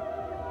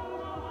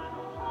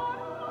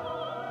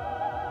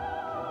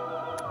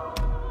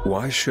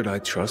 Why should I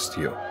trust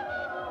you?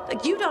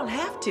 You don't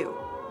have to.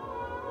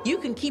 You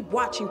can keep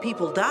watching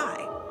people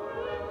die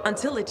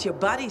until it's your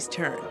buddy's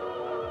turn.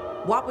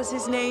 What was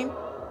his name?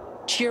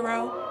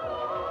 Chiro?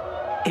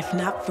 If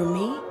not for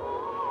me,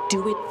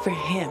 do it for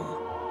him.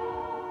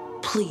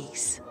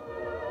 Please.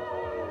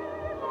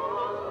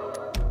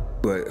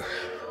 But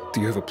do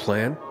you have a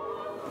plan?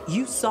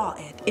 You saw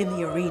it in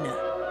the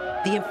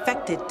arena. The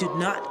infected do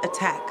not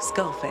attack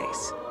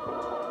Skullface.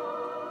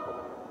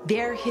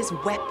 They're his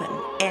weapon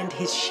and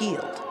his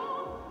shield.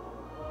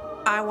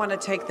 I want to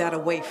take that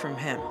away from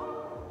him.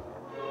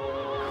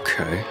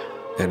 Okay.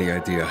 Any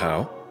idea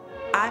how?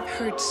 I've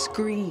heard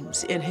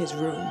screams in his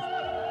room.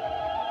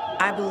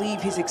 I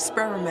believe he's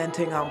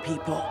experimenting on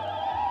people.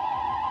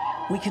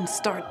 We can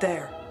start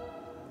there.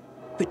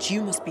 But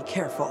you must be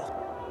careful.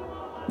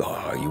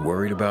 Are you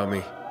worried about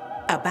me?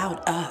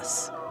 About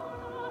us.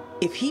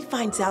 If he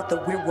finds out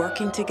that we're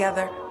working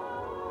together,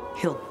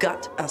 he'll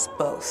gut us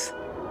both.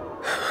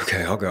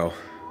 Okay, I'll go.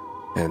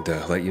 And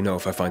let you know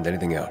if I find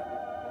anything out.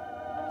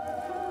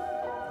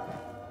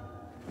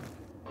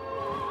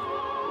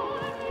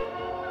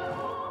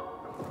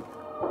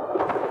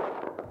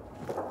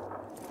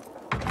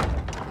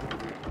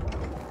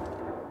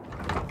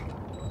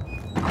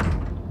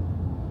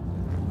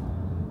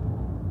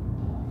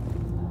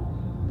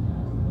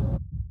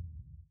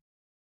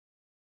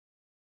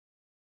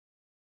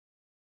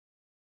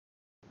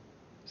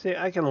 See,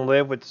 I can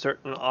live with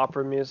certain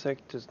opera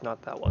music, just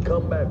not that one.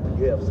 Come back when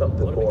you have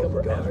something more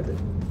for guard? after.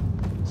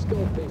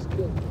 Skullface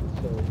killed me,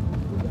 so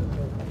we got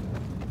to...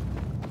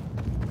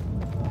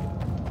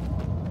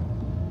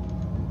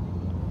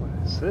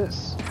 What is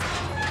this?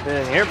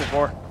 Been in here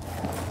before.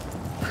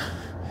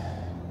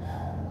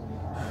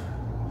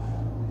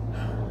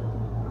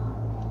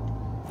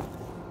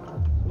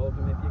 Smoke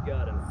him if you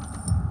got him.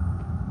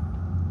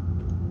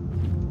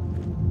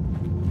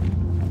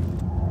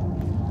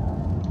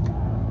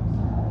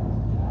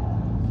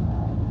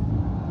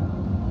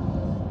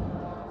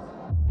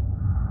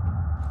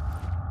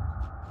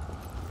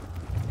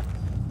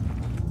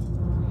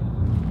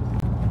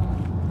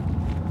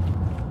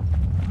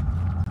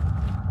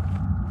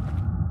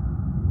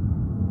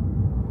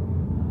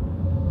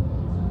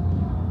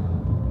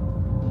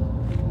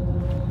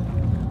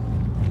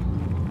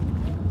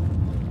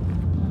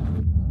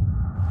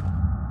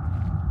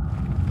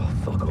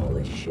 Fuck all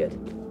this shit.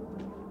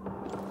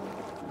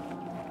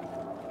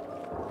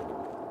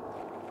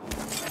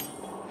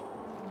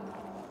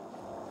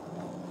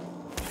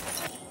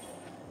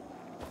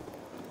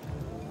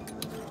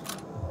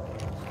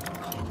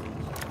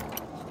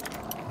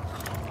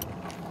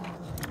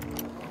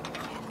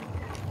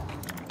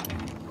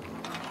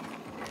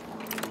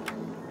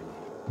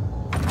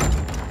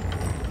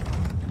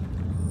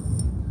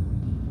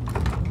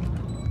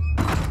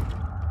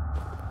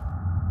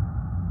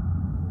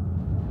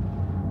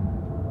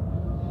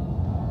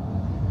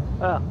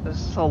 Oh, this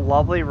is a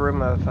lovely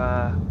room of,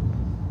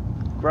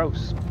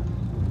 gross.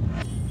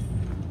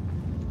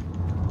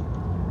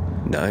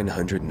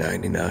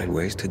 999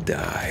 ways to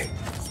die.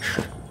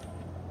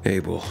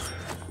 Abel,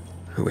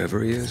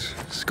 Whoever he is,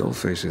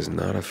 Skullface is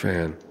not a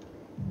fan.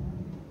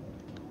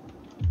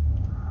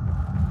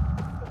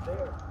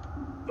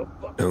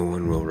 No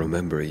one will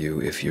remember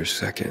you if you're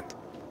second.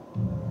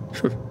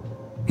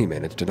 He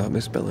managed to not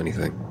misspell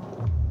anything.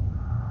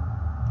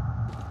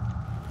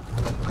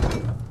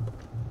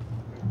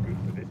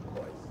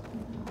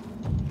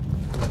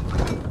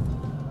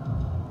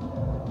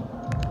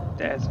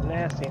 That's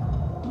nasty.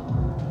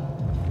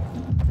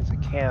 He's a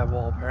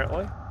cannibal,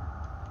 apparently.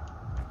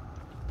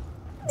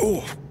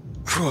 Oh,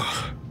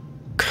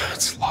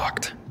 it's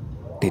locked.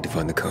 Need to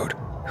find the code.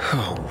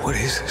 Oh, what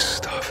is this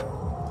stuff?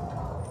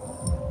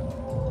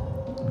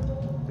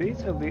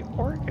 These are the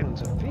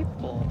organs of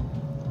people.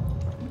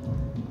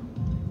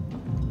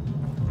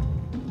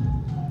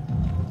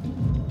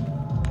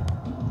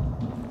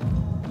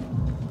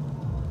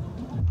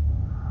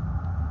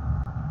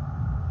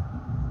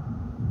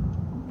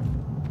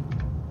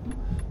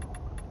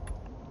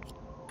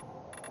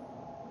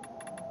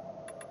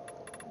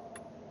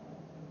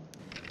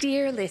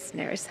 Dear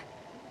listeners,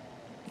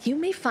 you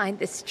may find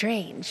this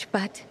strange,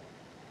 but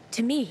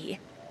to me,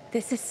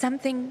 this is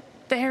something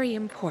very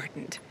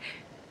important.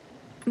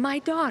 My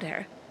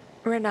daughter,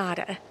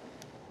 Renata.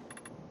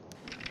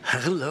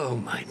 Hello,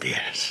 my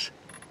dears.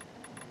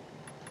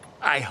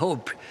 I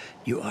hope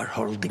you are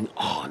holding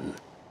on.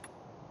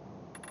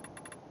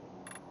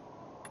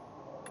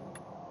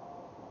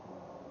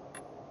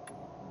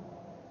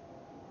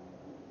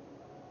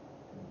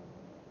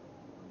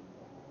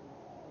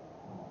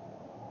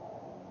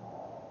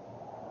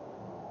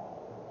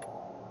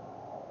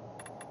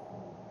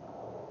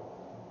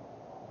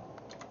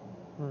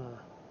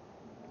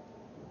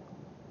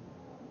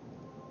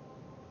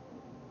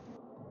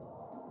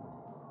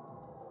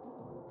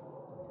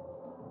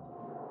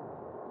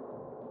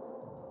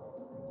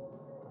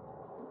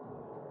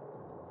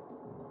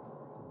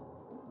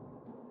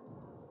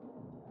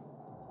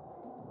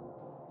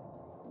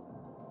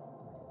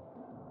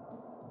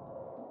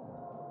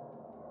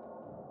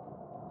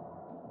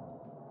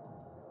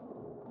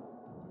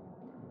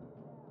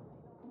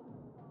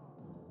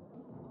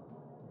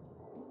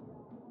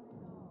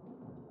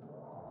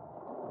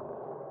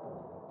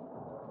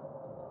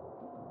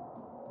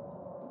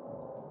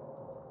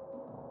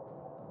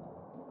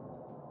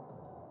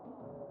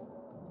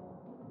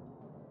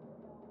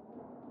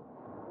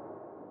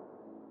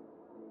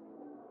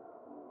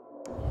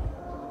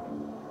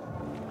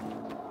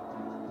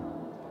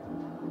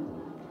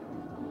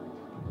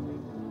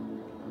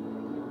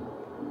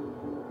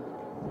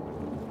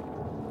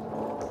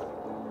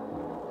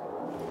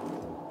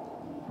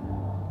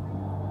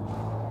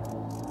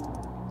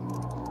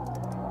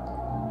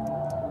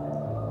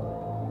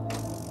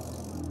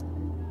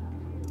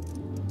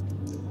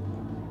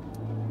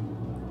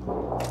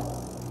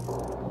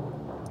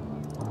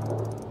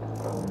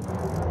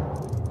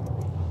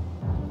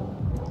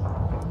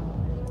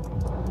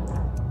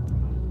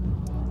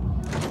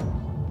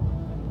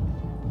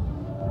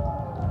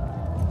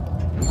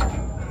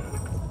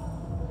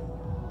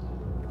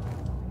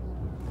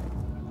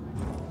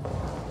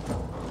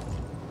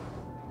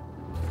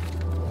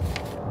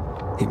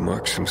 He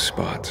marked some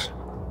spots.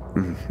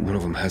 One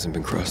of them hasn't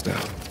been crossed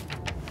out.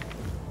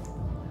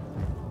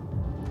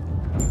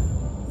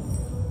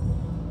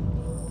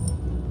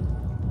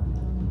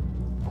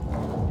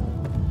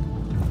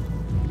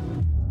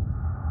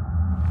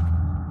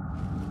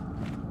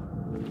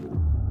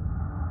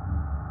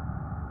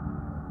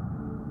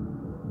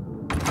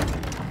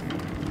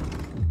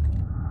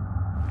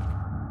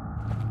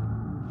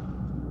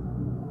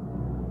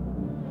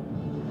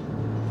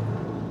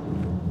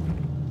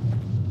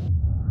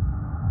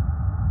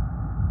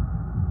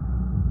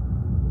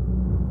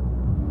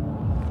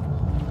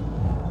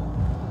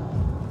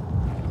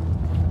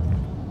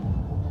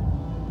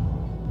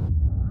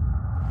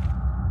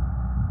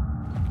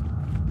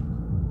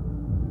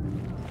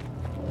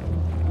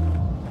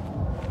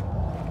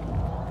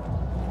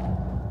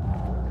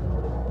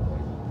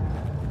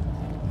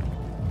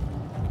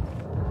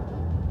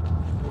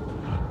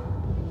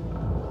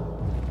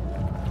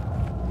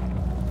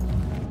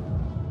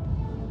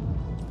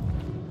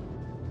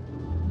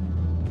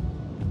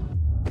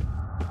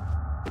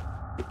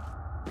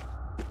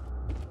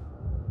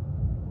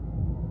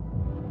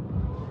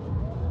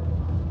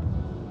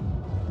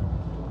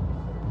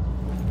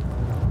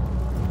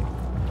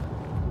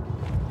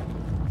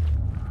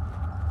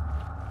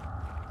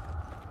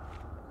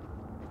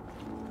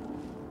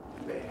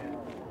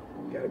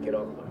 Gotta get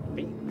off my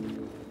feet.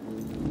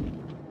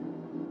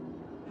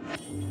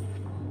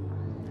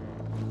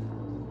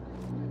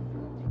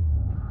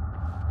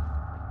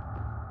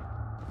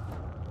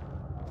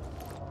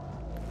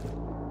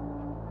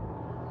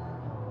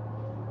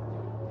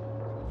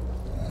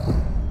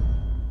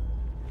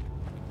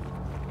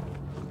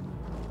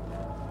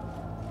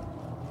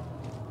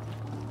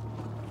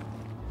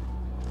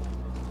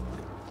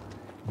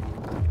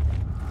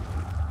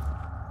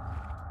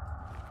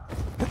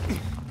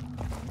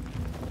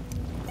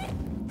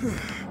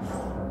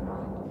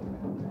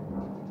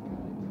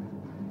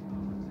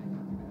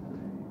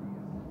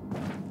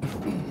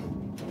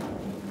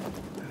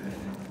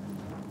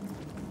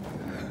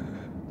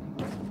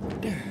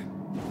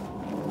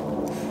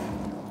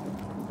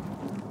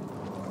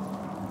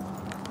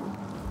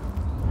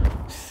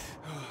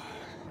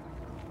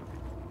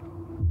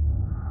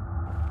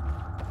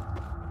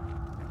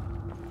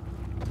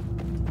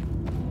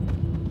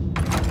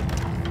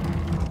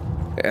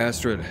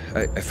 Astrid,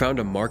 I found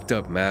a marked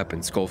up map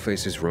in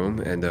Skullface's room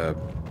and,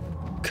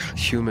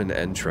 human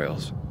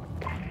entrails.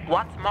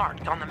 What's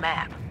marked on the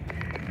map?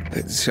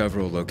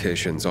 Several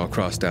locations all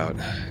crossed out,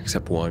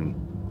 except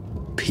one.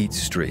 Pete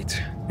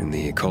Street in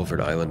the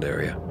Culvert Island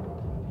area.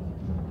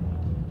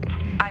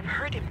 I've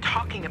heard him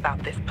talking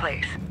about this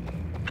place,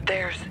 but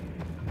there's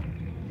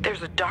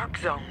a dark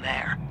zone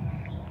there.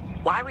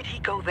 Why would he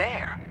go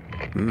there?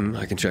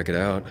 I can check it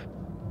out.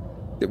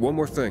 One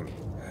more thing.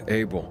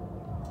 Abel.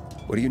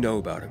 What do you know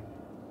about him?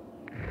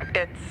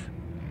 It's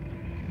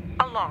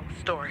a long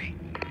story.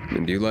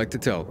 And do you like to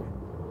tell them?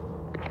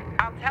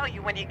 I'll tell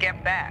you when you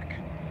get back.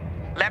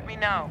 Let me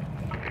know.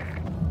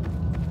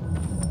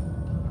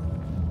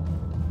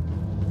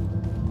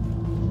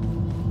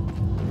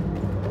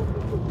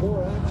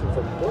 More action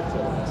from Butcher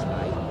last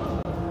night.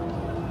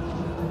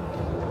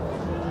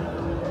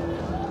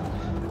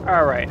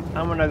 Alright,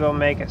 I'm gonna go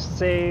make a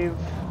save.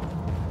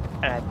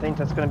 And I think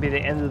that's gonna be the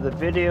end of the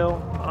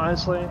video,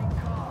 honestly.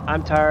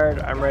 I'm tired,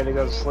 I'm ready to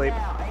go to sleep.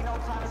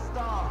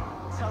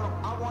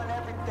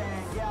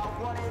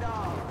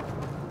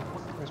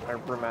 Where's my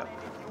room at?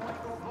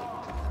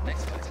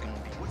 Next fight's gonna be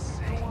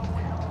insane.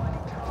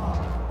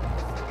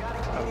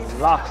 I'm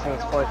lost in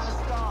this place.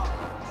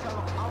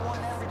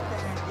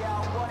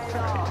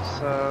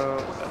 So,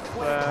 that's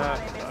that.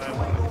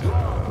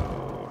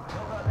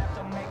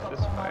 I'm gonna go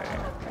this way.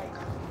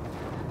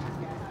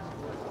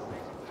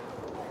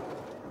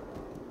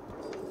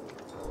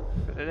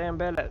 Put it in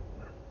bed.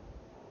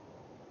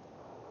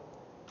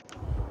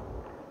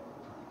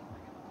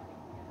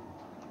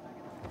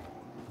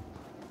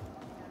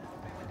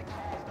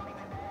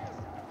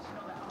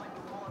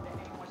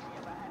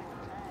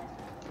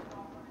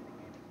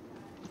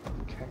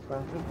 Okay,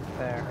 going through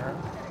there.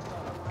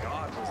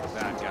 God was the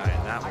bad guy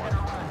in that one,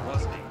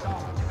 wasn't he?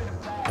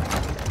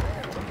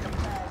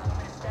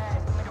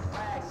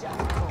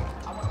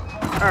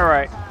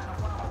 Alright.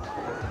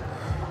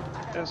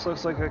 This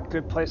looks like a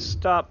good place to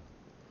stop.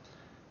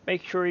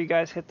 Make sure you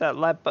guys hit that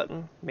like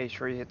button. Make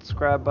sure you hit the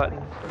subscribe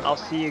button. I'll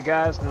see you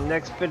guys in the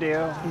next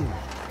video.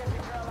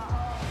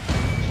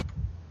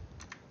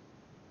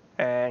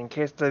 And in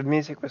case the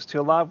music was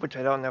too loud, which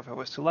I don't know if it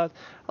was too loud,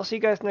 I'll see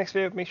you guys next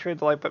video. Make sure you hit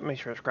the like button, make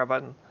sure you hit the subscribe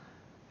button.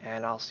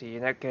 And I'll see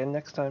you again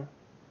next time.